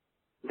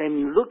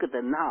 Then look at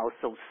the now.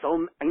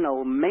 So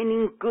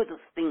many good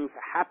things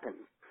happen.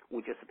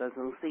 We just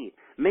doesn't see.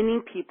 Many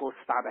people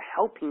start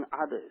helping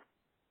others,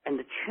 and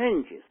the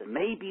changes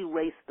maybe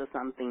raised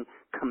something,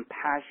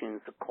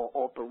 compassions,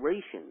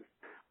 cooperations,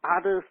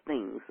 other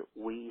things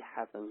we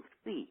haven't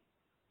seen.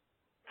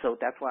 So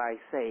that's why I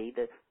say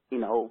that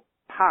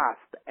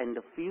past and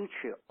the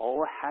future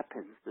all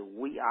happens.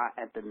 We are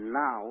at the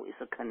now is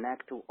a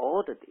connect to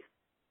all of this.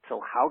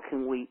 So how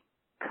can we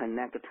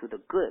connect to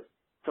the good?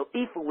 So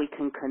if we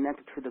can connect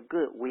to the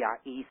good, we are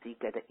easy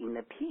get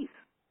inner peace.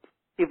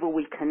 If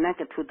we connect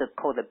to the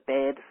called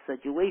bad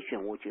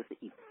situation, which is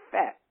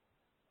effect,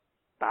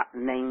 but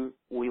then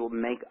will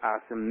make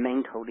us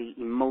mentally,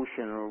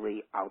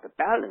 emotionally out of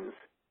balance,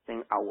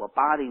 then our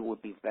body will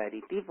be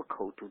very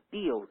difficult to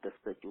deal with the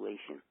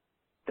situation.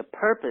 The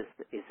purpose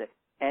is that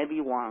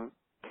everyone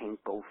can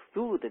go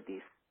through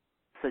this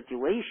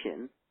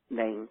situation,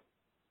 then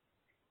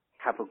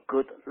have a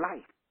good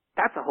life.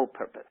 That's the whole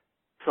purpose.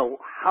 So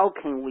how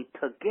can we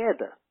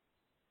together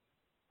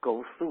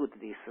go through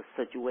this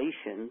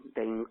situation,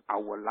 then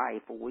our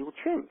life will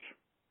change.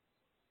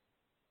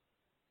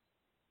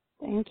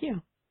 Thank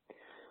you.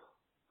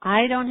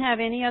 I don't have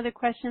any other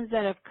questions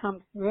that have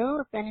come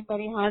through. If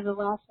anybody has a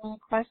last minute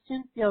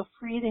question, feel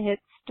free to hit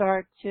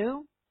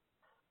 *2.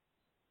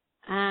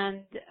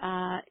 And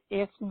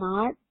if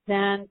not,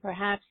 then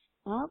perhaps,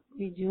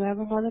 we do have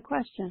another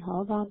question.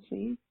 Hold on,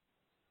 please.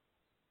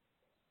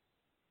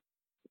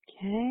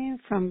 Okay,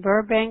 from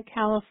Burbank,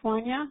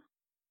 California.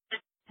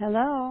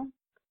 Hello.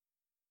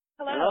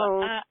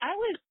 Hello.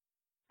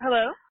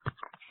 Hello.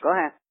 Go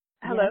ahead.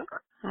 Hello.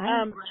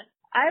 Yes.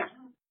 Hi.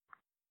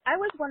 I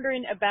was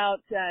wondering about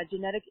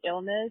genetic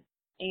illness,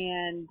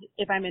 and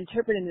if I'm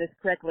interpreting this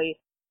correctly,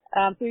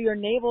 through your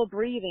navel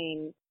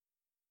breathing,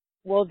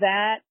 will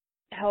that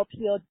help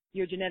heal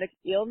your genetic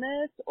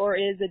illness, or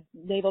is it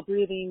navel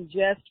breathing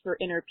just for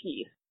inner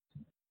peace?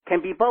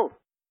 Can be both.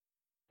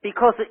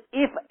 Because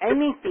if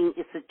anything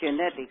is a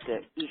genetic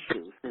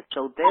issue,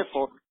 so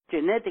therefore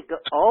genetic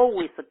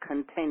always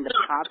contain the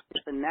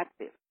positive and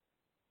negative.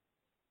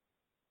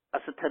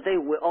 As today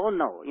we all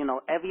know,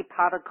 every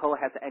particle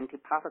has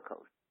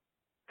antiparticles.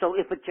 So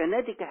if a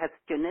genetic has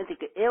genetic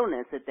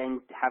illness,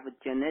 then have a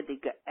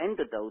genetic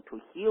antidote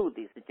to heal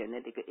this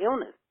genetic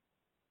illness.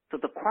 So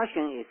the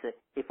question is,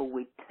 if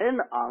we turn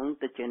on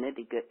the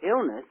genetic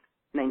illness,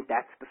 then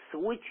that's the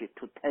switch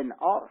to turn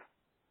off.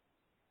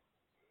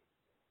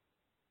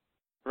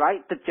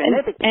 Right? The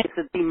genetic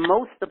is the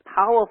most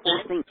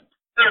powerful thing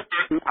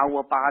in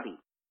our body.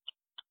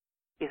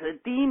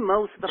 It's the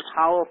most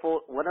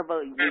powerful,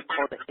 whatever we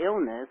call the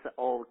illness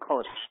or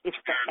call it's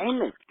the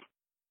energy.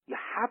 You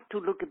have to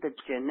look at the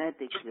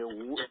genetic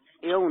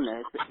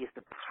illness is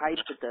the type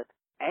of the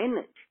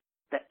energy.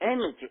 The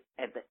energy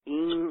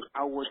in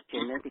our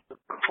genetic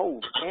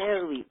code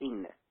very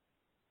in it.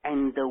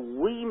 And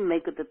we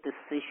make the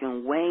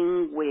decision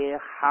when, where,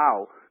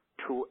 how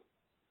to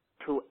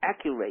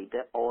activate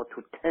or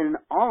to turn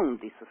on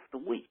this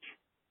switch.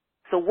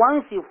 So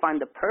once you find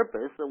the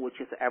purpose,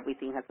 which is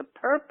everything has a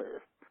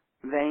purpose,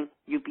 then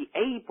you'll be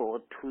able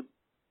to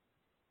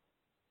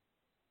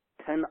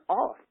turn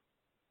off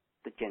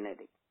the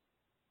genetic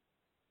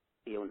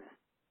illness.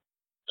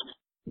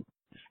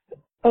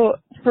 Oh,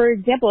 for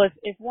example,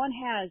 if one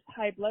has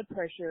high blood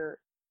pressure,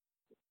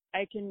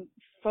 I can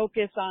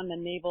focus on the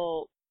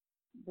navel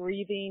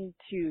breathing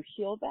to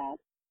heal that?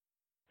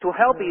 To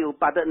help you,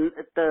 but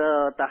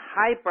the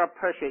high blood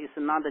pressure is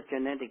not a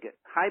genetic.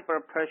 High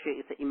blood pressure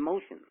is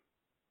emotion.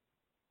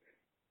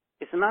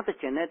 It's not a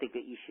genetic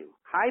issue.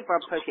 High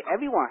blood pressure,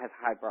 everyone has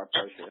high blood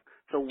pressure.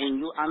 So when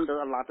you're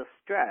under a lot of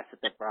stress,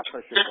 the blood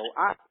pressure go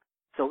up.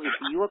 So if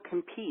you are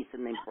in peace,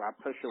 then blood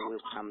pressure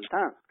will come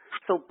down.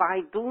 So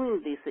by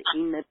doing this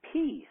in a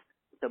peace,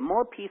 the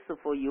more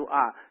peaceful you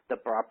are, the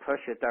blood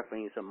pressure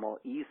definitely is more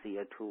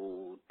easier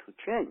to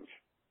change.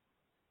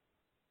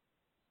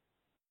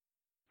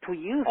 To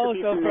use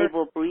this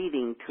navel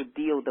breathing to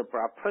deal the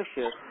blood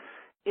pressure,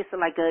 it's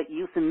like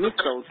using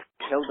missile to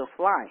kill the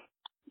fly.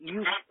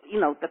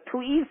 That's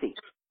too easy.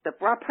 The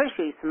blood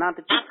pressure is not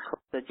a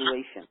difficult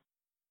situation,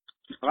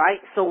 right?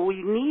 So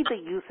we need to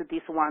use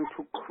this one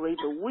to create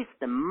a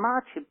wisdom,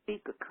 much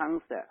bigger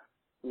concept.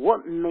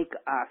 What make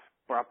us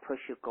blood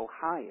pressure go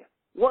higher?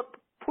 What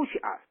push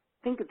us?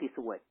 Think this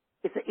way.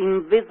 It's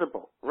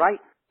invisible, right?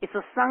 It's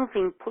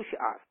something push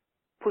us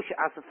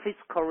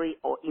physically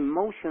or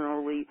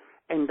emotionally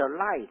in the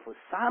life,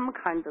 some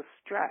kind of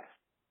stress,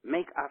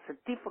 make us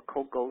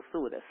difficult go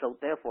through it. So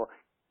therefore,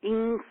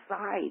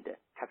 inside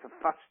has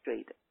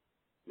frustrated.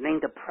 Then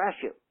the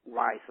pressure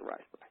rise.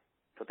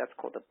 So that's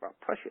called the blood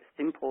pressure.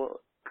 Simple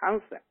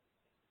concept,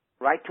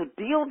 right? To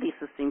deal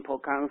this simple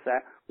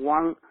concept,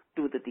 one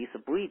do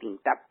this breathing.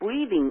 That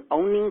breathing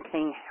only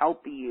can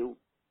help you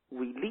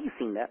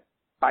releasing it,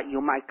 but you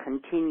might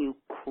continue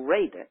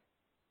create it.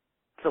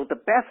 So the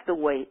best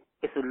way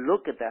is to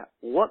look at that.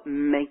 What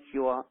makes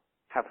you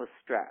have a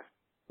stress?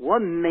 What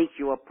makes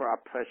your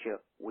blood pressure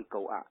will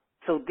go up?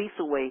 So this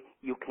way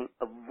you can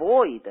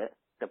avoid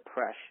the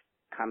pressure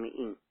coming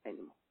in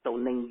anymore. So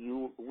then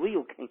you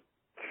will can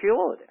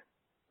cure it.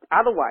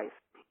 Otherwise,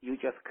 you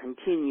just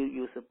continue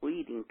use the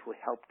breathing to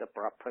help the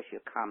blood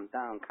pressure calm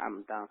down.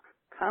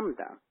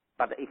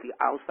 But if you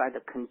outside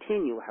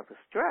continue have a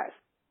stress,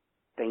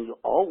 then you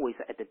always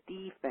at the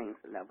defense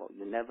level.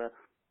 You never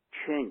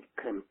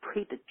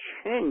complete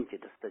change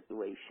the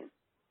situation.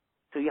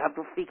 So you have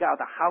to figure out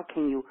how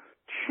can you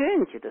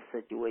change the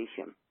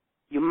situation.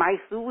 You might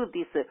through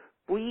this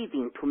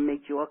breathing to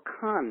make you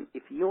calm.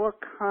 If you're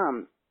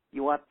calm,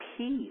 you are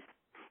peace.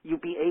 You'll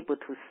be able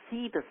to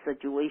see the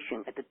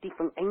situation at a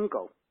different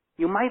angle.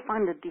 You might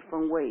find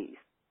different ways.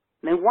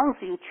 Then once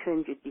you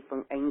change a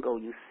different angle,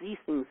 you see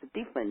things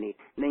differently.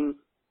 Then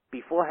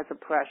before has a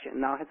pressure,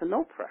 now has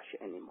no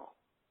pressure anymore.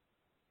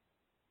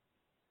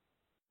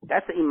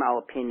 That's, in my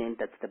opinion,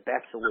 that's the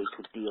best way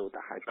to deal with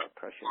the high blood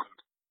pressure.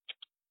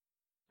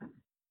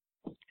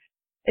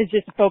 Is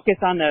just to focus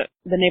on the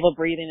navel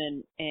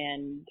breathing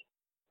and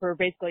for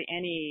basically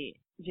any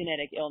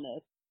genetic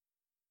illness.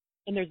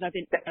 And there's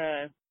nothing,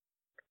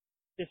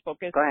 just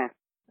focus Go ahead.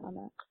 on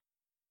that.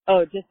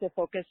 Oh, just to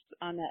focus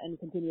on that and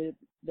continue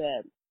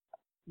the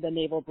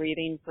navel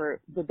breathing for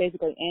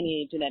basically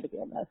any genetic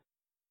illness.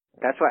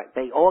 That's right.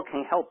 They all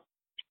can help.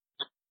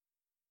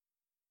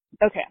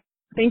 Okay.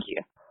 Thank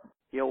you.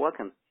 You're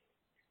welcome.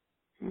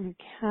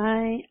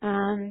 Okay,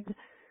 and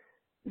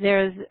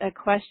there's a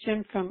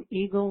question from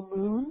Eagle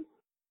Moon.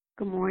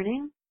 Good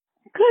morning.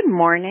 Good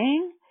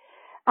morning.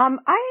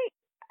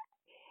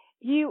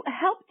 You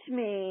helped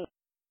me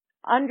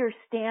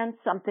understand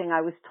something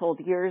I was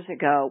told years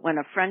ago when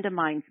a friend of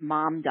mine's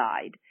mom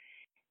died.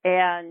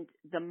 And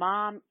the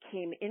mom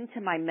came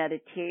into my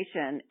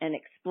meditation and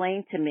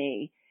explained to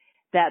me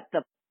that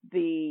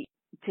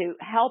to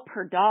help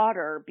her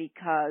daughter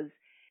because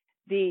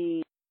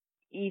the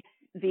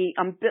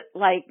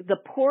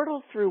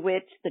portal through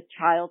which the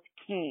child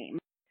came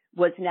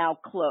was now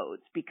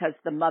closed because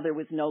the mother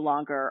was no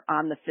longer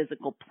on the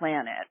physical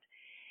planet.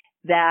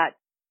 That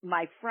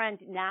my friend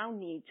now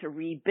need to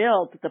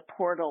rebuild the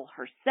portal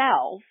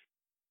herself,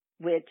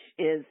 which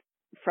is,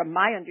 from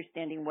my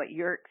understanding, what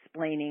you're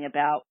explaining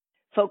about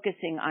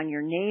focusing on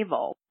your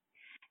navel.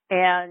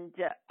 And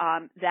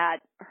that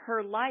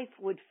her life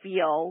would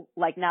feel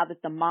like, now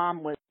that the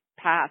mom was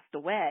passed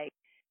away,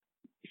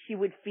 she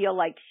would feel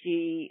like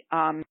she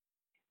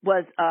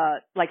was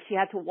like she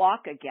had to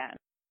walk again,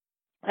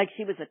 like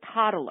she was a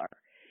toddler.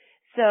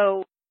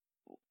 So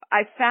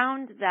I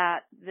found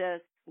that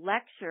this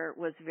lecture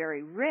was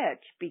very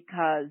rich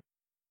because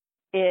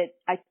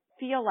I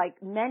feel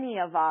like many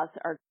of us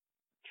are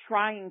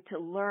trying to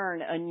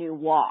learn a new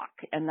walk,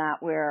 and that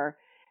we're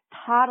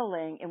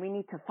toddling and we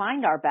need to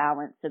find our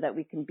balance so that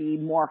we can be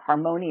more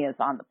harmonious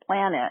on the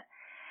planet.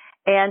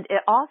 And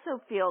it also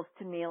feels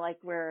to me like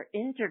we're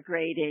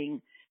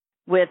integrating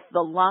with the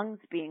lungs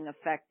being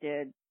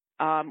affected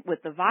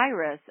with the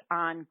virus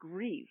on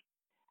grief.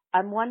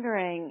 I'm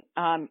wondering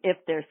if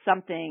there's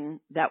something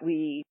that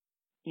we,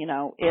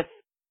 if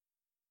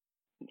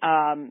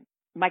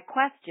my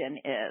question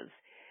is,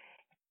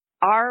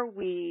 are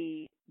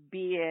we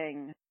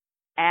being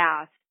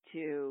asked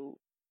to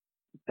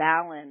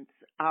balance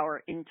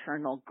our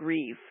internal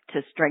grief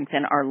to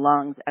strengthen our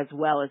lungs as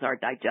well as our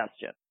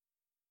digestion?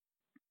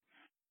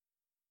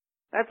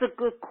 That's a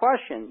good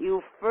question.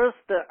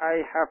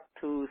 I have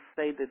to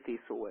say it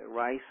this way,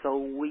 right? So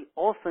we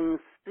often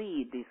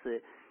see these,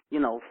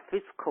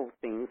 physical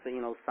things,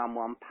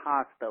 someone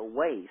passed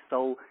away.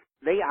 So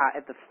they are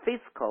at the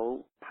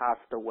physical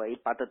passed away,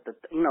 but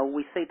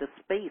we say the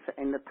space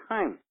and the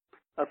time.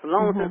 As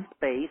long as the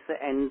space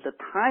and the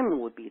time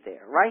would be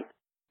there, right?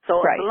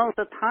 So right. As long as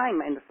the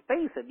time and the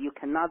space, you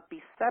cannot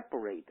be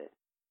separated.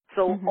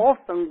 So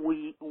often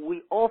we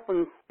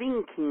often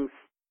thinking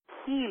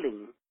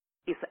healing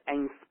is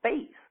in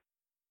space.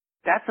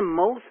 That's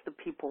most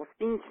people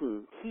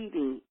thinking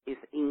healing is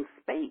in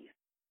space.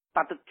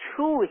 But the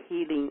true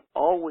healing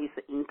always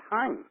in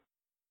time.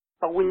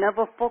 But we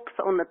never focus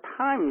on the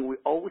time. We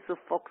always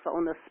focus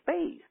on the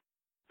space.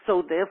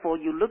 So therefore,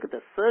 you look at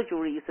the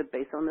surgery is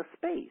based on the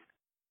space.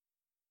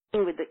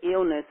 With the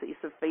illness is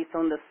based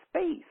on the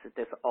space.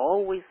 There's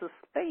always a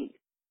space.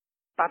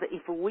 But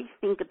if we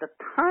think the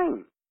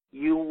time,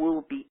 you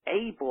will be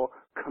able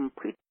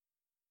complete,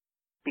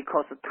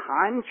 because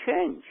time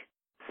change,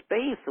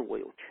 space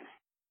will change.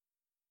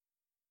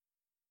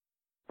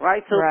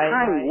 Right? So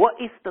time, what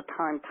is the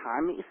time?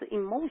 Time is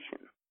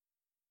emotion.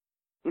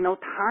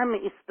 Time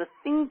is the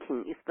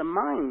thinking, is the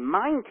mind.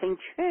 Mind can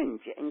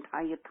change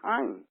entire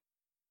time.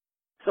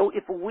 So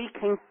if we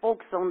can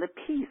focus on the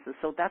peace,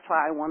 so that's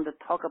why I want to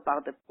talk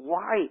about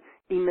why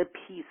inner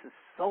peace is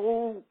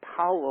so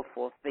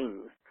powerful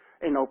things.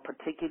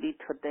 Particularly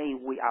today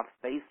we are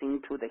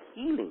facing to the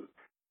healing,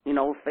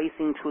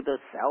 facing to the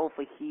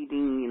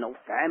self-healing,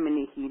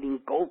 family healing,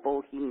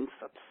 global healing,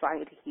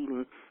 society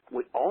healing.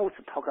 We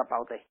also talk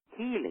about the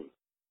healing.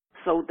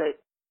 So the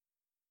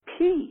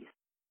peace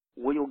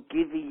will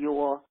give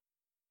your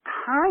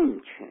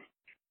time change.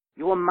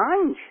 Your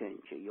mind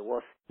change,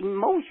 your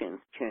emotions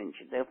change,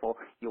 therefore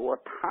your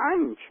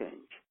time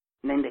change.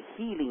 Then the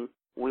healing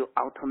will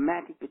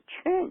automatically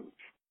change.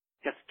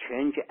 Just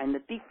change in the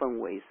different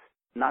ways,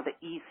 not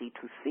easy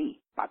to see,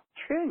 but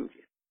change.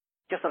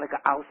 Just like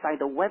outside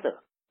the weather,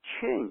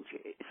 change.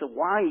 It's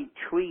why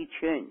tree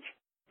change,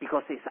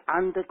 because it's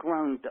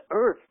underground, the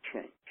earth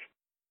change.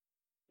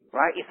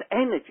 Right? It's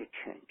energy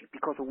change,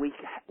 because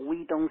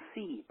we don't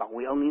see, but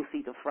we only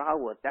see the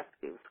flower that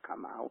will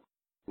come out.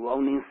 We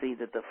only see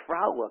that the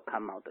flower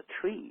come out the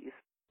trees,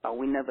 but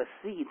we never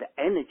see the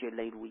energy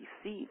they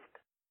received.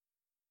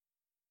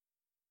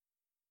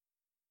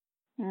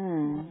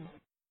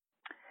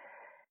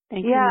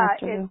 Thank you,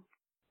 Master Lu.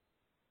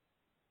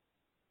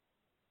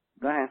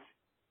 Go ahead.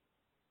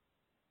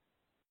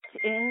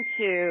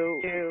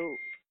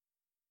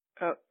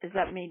 Is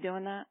that me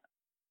doing that?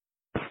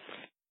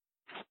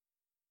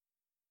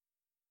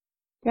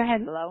 Go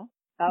ahead. Hello?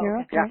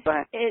 You're okay. Yeah, go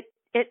ahead.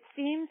 It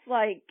seems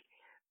like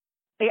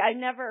I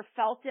never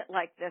felt it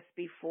like this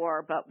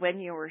before, but when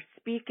you were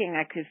speaking,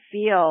 I could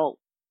feel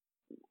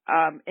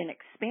an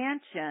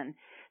expansion.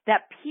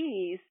 That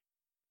peace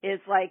is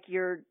like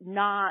you're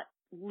not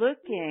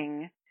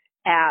looking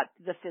at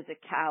the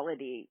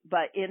physicality,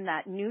 but in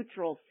that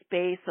neutral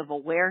space of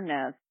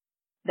awareness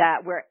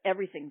where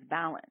everything's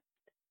balanced.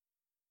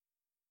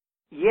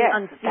 Yes,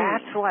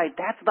 that's right.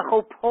 That's the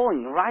whole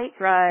point, right?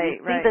 Right,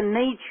 you see the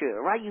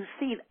nature, right? You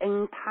see the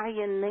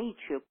entire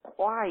nature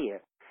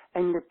quiet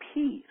and the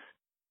peace.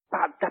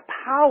 But the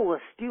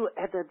power still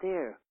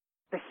there.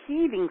 The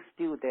healing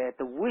still there.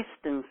 The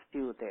wisdom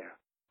still there.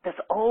 There's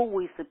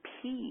always a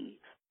peace.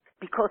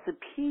 Because the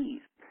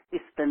peace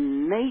is the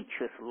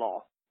nature's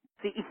law.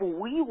 See, if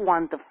we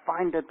want to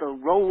find the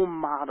role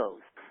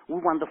models, we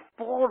want to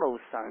follow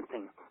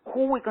something,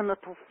 who are we going to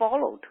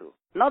follow to?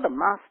 Not the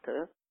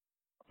master.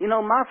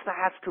 Master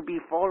has to be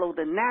follow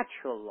the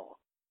natural law.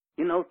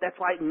 That's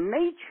why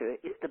nature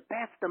is the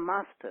best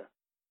master,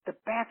 the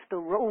best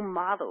role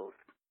models.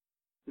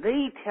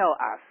 They tell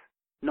us,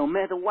 no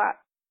matter what,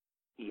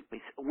 If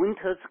it's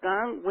winter's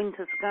gone,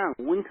 winter's gone.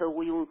 Winter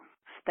will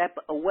step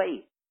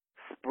away.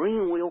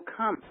 Spring will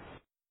come.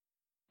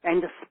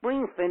 And the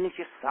spring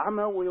finishes,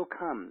 summer will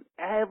come.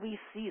 Every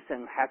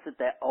season has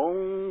their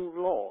own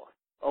laws,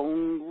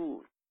 own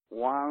rules,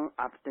 one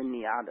after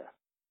the other.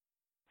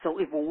 So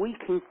if we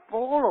can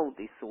follow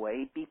this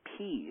way, be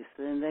peace,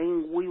 and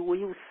then we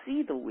will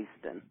see the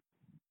wisdom.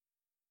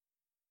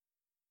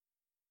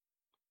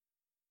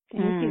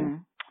 Thank you.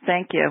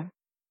 Thank you.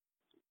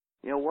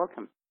 You're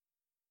welcome.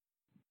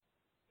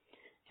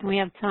 And we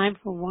have time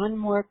for one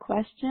more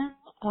question.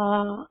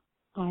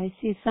 I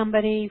see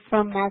somebody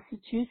from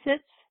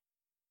Massachusetts.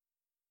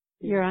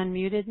 You're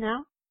unmuted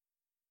now.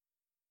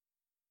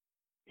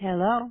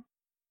 Hello.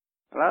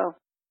 Hello?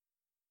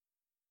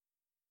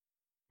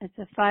 It's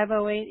a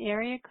 508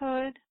 area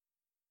code.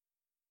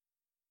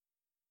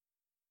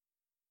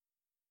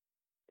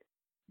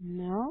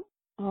 No?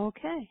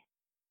 Okay.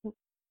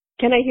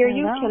 Can I hear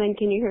you? Hello?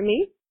 Can you hear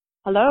me?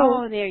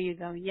 Hello? Oh, there you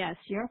go. Yes,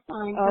 you're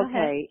fine. Go ahead.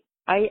 Okay.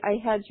 I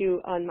had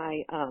you on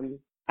my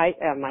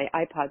my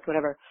iPods,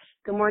 whatever.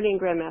 Good morning,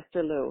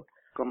 Grandmaster Lu.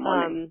 Good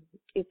morning.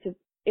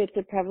 It's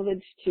a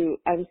privilege to.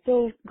 I'm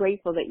so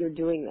grateful that you're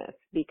doing this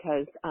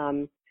because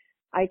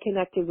I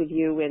connected with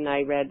you when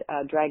I read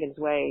Dragon's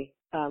Way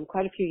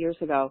quite a few years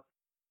ago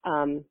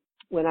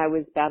when I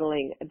was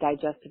battling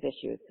digestive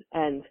issues.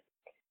 And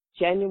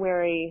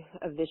January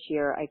of this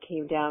year, I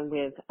came down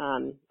with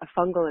a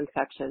fungal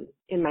infection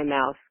in my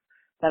mouth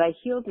that I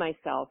healed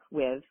myself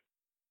with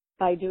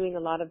by doing a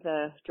lot of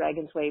the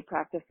Dragon's Way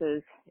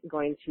practices,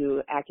 going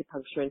to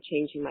acupuncture and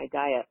changing my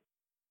diet.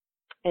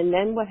 And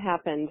then what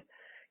happened,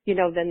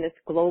 then this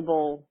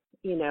global,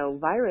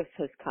 virus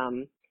has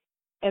come.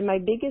 And my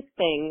biggest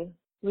thing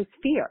was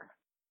fear.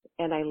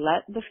 And I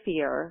let the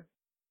fear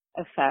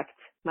affect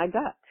my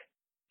gut.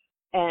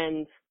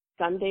 And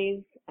some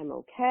days I'm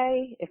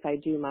okay if I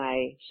do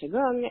my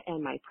Qigong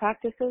and my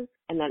practices.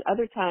 And then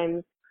other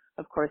times,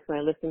 of course, when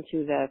I listen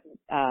to the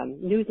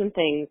news and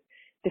things,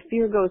 the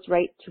fear goes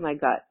right to my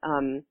gut.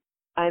 I'm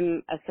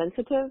a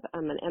sensitive,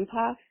 I'm an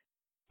empath,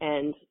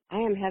 and I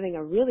am having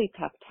a really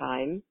tough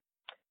time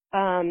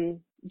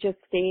just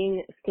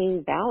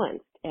staying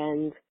balanced.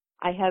 And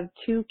I have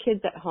 2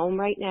 kids at home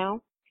right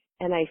now,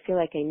 and I feel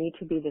like I need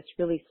to be this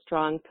really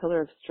strong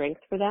pillar of strength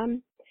for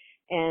them.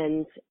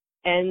 And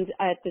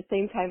at the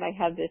same time, I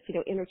have this,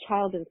 inner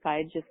child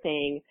inside just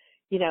saying,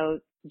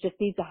 just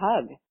needs a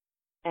hug.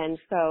 And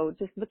so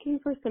just looking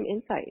for some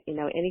insight,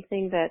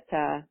 anything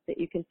that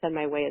you can send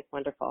my way is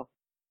wonderful.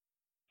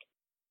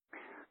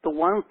 The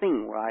one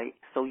thing, right?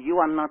 So you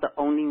are not the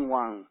only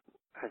one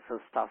has a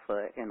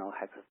suffer,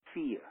 has a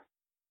fear.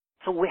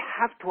 So we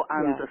have to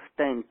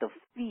understand the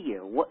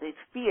fear. What is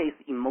fear is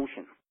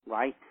emotion,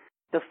 right?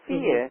 The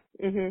fear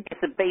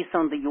is based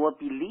on your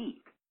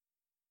belief.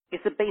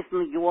 It's based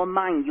on your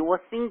mind, your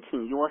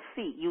thinking,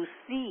 you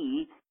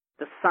see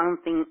the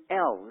something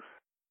else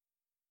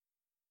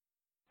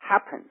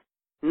happen.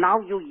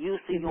 Now you use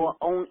your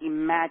own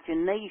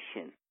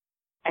imagination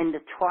and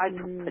try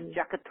to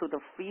project to the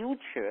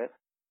future,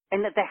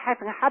 and that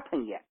hasn't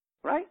happened yet,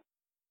 right?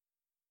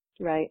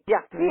 Right.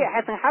 Yeah, fear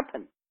hasn't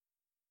happened.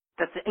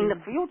 That's in the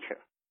future,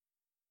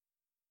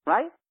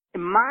 right? It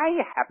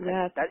might happen.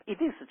 Yes. That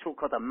it is true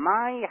called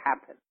might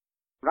happen,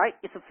 right?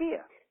 It's a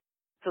fear.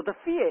 So the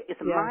fear is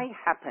might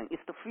happen.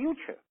 It's the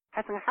future.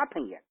 Hasn't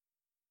happened yet.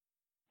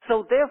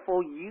 So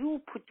therefore,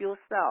 you put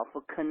yourself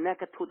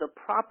connected to the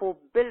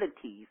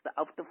probabilities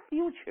of the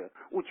future,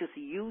 which is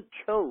you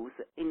chose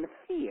in the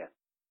fear,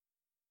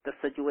 the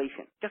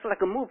situation. Just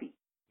like a movie.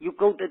 You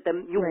go to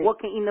you're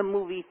working in the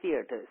movie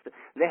theaters.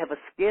 They have a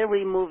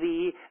scary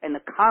movie and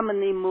a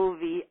comedy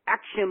movie,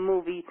 action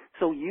movie.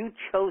 So you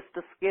chose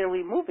the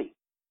scary movie,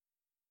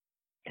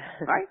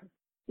 right?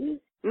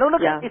 No,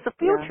 look, it's the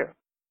future.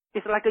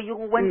 It's like you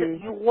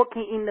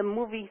working in the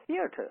movie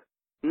theater.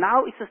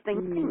 Now it's the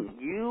same thing.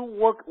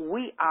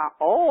 We are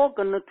all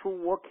going to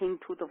walk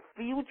into the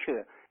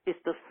future. It's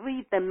the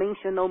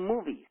 3-dimensional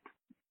movies.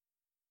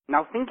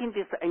 Now thinking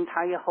this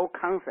entire whole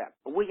concept,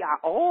 we are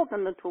all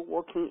going to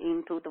walking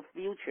into the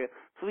future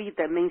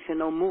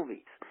 3-dimensional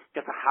movies.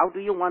 Just how do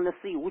you want to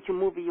see? Which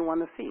movie you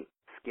want to see?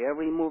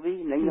 Scary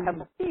movie? Then you have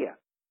fear.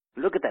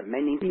 Look at that.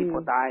 Many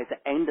people die at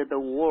the end of the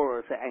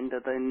world,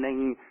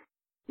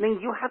 then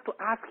you have to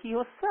ask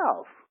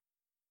yourself,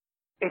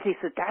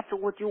 that's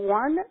what you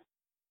want?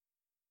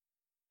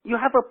 You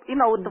have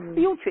the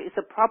future is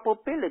a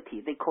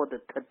probability. They call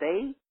it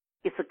today.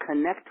 It's a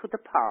connect to the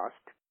past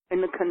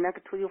and a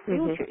connect to your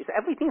future. It's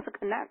everything's a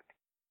connect,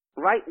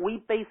 right?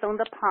 We base on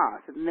the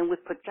past and then we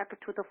project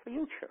to the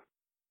future.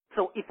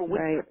 So if we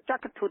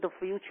project to the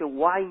future,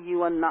 why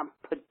you are not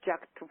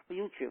project to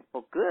future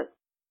for good?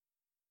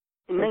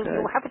 And then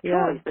you have a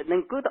choice. And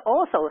then good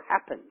also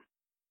happens.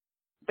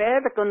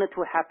 Bad going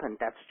to happen.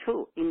 That's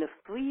true. In the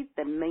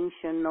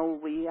 3-dimensional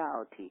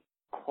reality,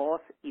 cause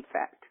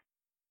effect.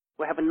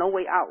 We have no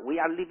way out. We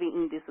are living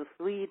in this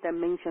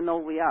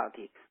 3-dimensional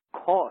reality,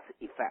 cause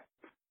effect.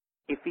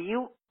 If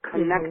you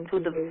connect to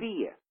the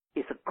fear,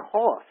 it's a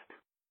cost.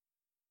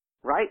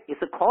 right?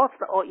 It's a cost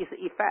or it's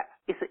effect.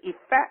 It's an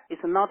effect.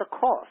 It's not a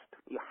cost.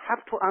 You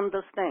have to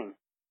understand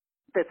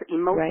that's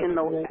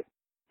emotional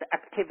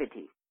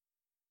activity.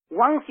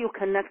 Once you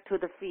connect to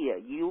the fear,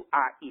 you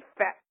are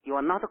effect. You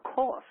are not a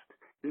cost.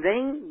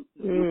 Then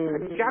you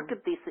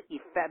project this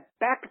effect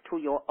back to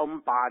your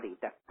own body.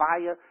 That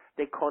fire,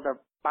 they call the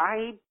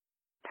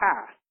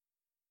bypass.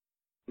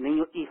 Then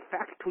you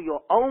effect to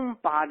your own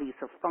body's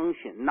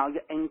function. Now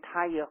your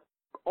entire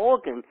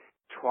organ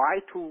try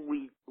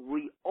to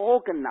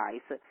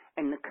reorganize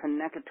and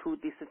connect to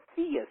this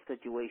fear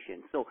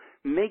situation. So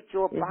make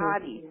your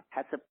body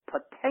has a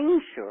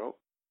potential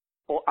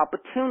or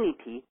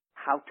opportunity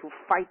how to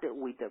fight it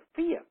with the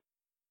fear.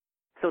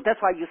 So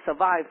that's why you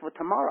survive for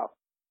tomorrow.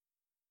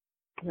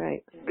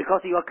 Right.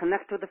 Because you are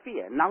connected to the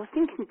fear. Now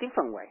thinking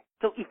different way.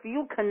 So if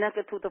you connect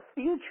to the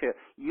future,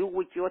 you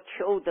with your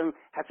children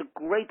has a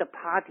great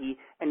party,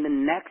 and the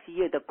next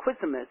year the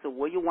Christmas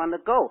where you want to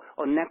go,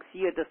 or next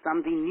year the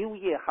something New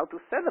Year how to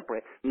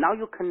celebrate. Now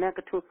you connect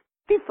to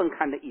different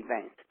kind of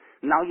events.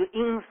 Now you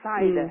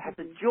inside has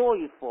a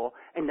joyful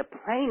and the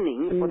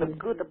planning for the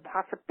good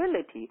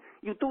possibility.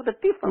 You do the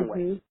different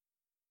way,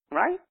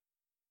 right?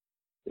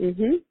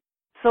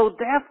 So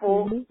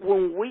therefore,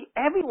 when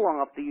every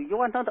one of you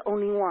are not the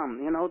only one,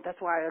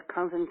 that's why I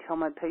constantly tell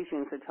my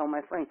patients, I tell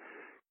my friends,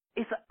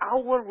 it's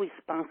our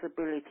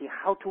responsibility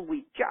how to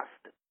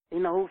readjust,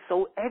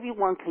 so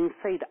everyone can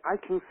say that I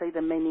can say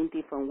the many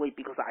different ways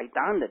because I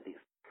done this.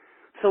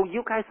 So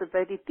you guys are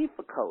very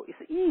difficult.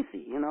 It's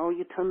easy,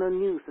 you turn the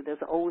news,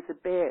 there's always a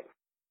bad,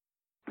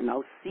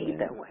 see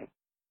that way.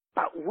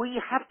 But we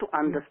have to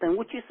understand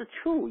which is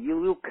true.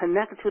 You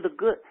connect to the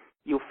good,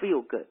 you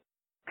feel good.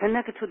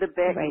 Connect to the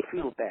bad, you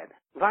feel bad,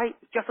 right?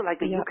 Just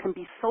like you can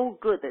be so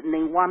good and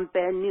then one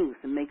bad news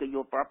make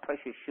your blood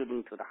pressure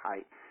shooting to the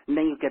high, and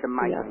then you get a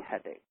migraine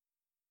headache.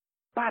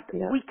 But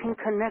we can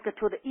connect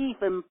to the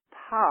even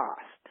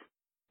past.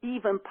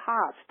 Even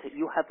past,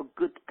 you have a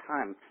good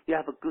time, you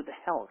have a good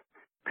health.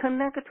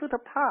 Connect to the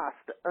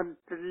past,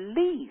 at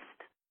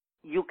least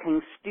you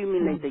can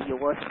stimulate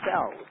your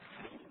cells.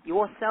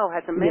 Your cell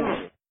has a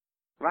memory,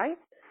 right?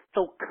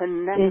 So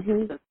connect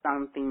to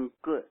something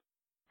good.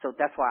 So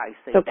that's why I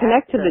say. So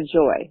connect to the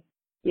joy.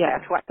 Yeah.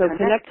 That's right. So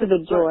connect to the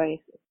joy.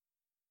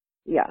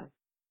 Yeah.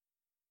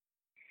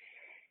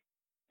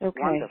 Okay.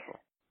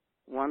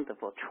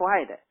 Wonderful.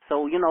 Try that.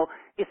 So,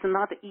 it's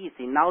not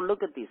easy. Now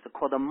look at this,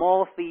 called the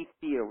Morphy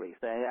theories.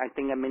 I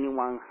think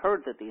anyone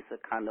heard of this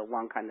kind of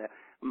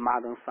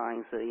modern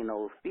science,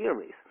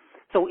 theories.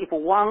 So if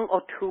one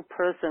or two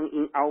person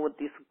in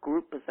this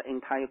group, the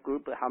entire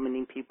group, how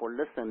many people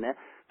listen?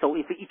 So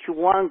if each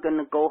one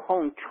gonna go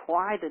home,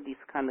 try this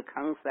kind of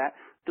concept,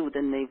 do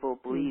the navel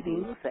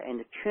breathing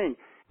and change,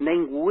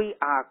 then we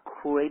are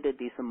created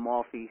this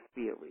Morphy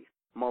theories,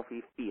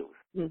 Morphy fields.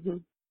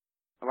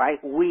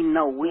 Right? We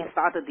know we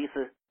started these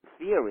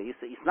theories.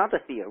 It's not a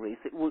theory,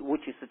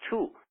 which is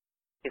true.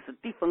 It's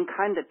a different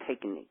kind of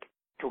technique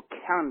to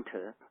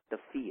counter the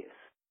fears,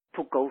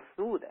 to go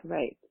through them.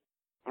 Right.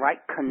 Right?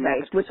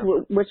 Connect. Which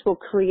will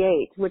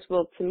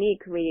to me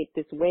create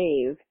this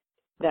wave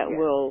that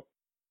will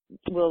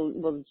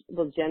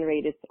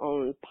generate its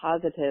own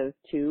positive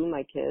to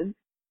my kids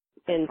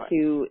and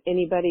to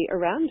anybody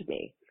around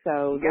me.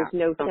 So there's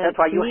no sense. That's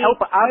why you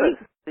help others.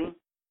 See?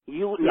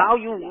 Now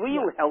you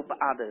will help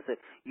others.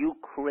 You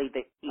create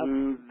the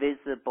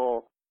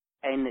invisible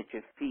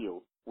energy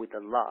field with the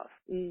love,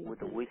 with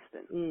the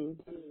wisdom.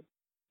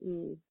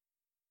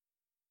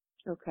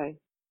 Okay.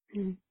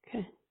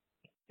 Okay.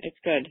 It's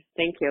good.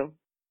 Thank you.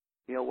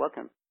 You're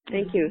welcome.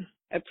 Thank you.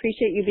 I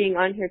appreciate you being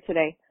on here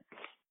today.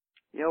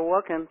 You're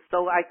welcome.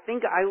 So I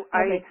think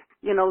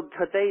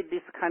today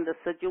this kind of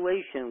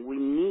situation we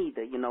need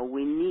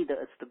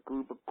as the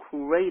group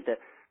create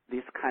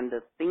this kind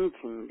of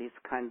thinking, this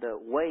kind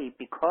of way,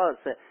 because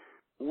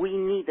we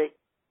need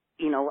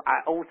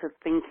I also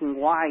thinking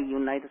why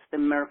United States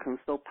Americans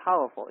so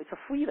powerful. It's a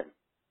freedom.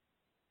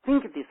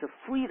 Think this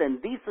freedom.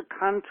 This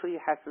country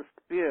has a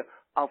spirit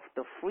of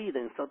the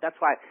freedom. So that's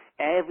why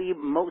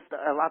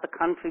a lot of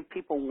country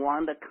people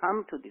want to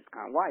come to this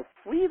country. Why?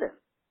 Freedom.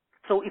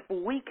 So if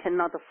we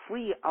cannot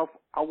free of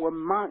our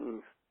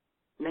minds,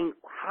 then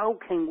how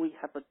can we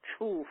have a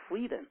true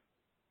freedom?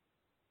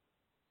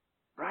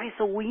 Right?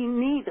 So we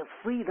need to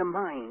free the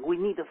mind. We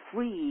need to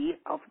free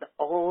of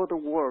all the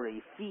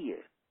worry, fear,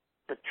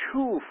 the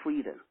true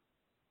freedom.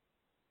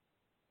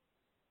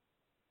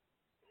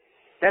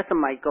 That's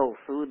my goal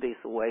through this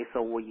way,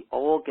 so we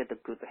all get a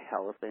good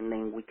health, and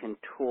then we can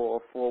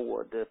tour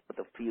forward for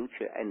the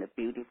future and a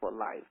beautiful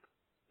life.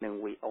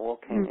 Then we all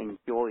can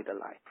enjoy the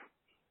life.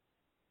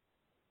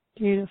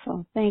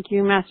 Beautiful. Thank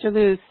you, Master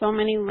Lu. So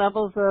many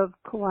levels of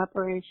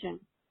cooperation,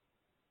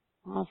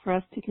 all for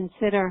us to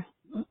consider.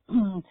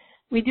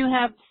 We do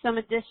have some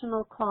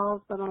additional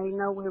calls, but I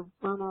know we've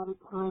run out of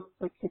time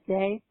for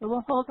today, so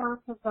we'll hold on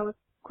to those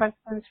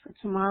questions for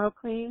tomorrow,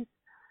 please.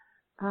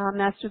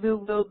 Master Lu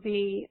will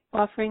be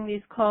offering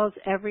these calls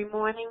every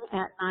morning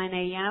at 9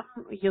 a.m.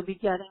 You'll be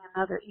getting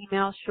another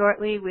email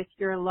shortly with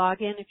your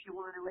login if you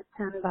want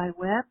to attend by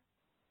web.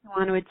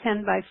 want to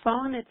attend by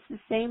phone, it's the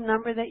same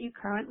number that you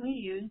currently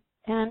use.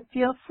 And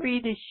feel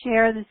free to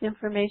share this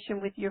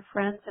information with your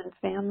friends and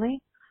family.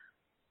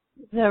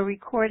 The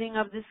recording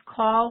of this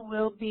call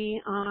will be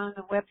on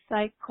a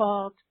website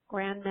called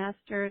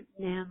Grandmaster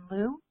Nan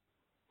Lu,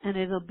 and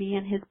it'll be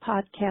in his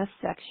podcast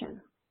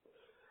section.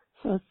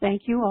 So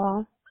thank you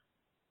all.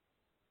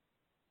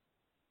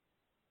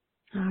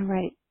 All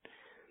right.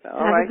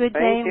 Have a good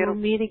day, and we'll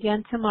meet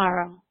again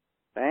tomorrow.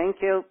 Thank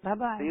you.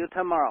 Bye-bye. See you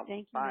tomorrow.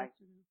 Thank you. Bye.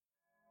 Mr.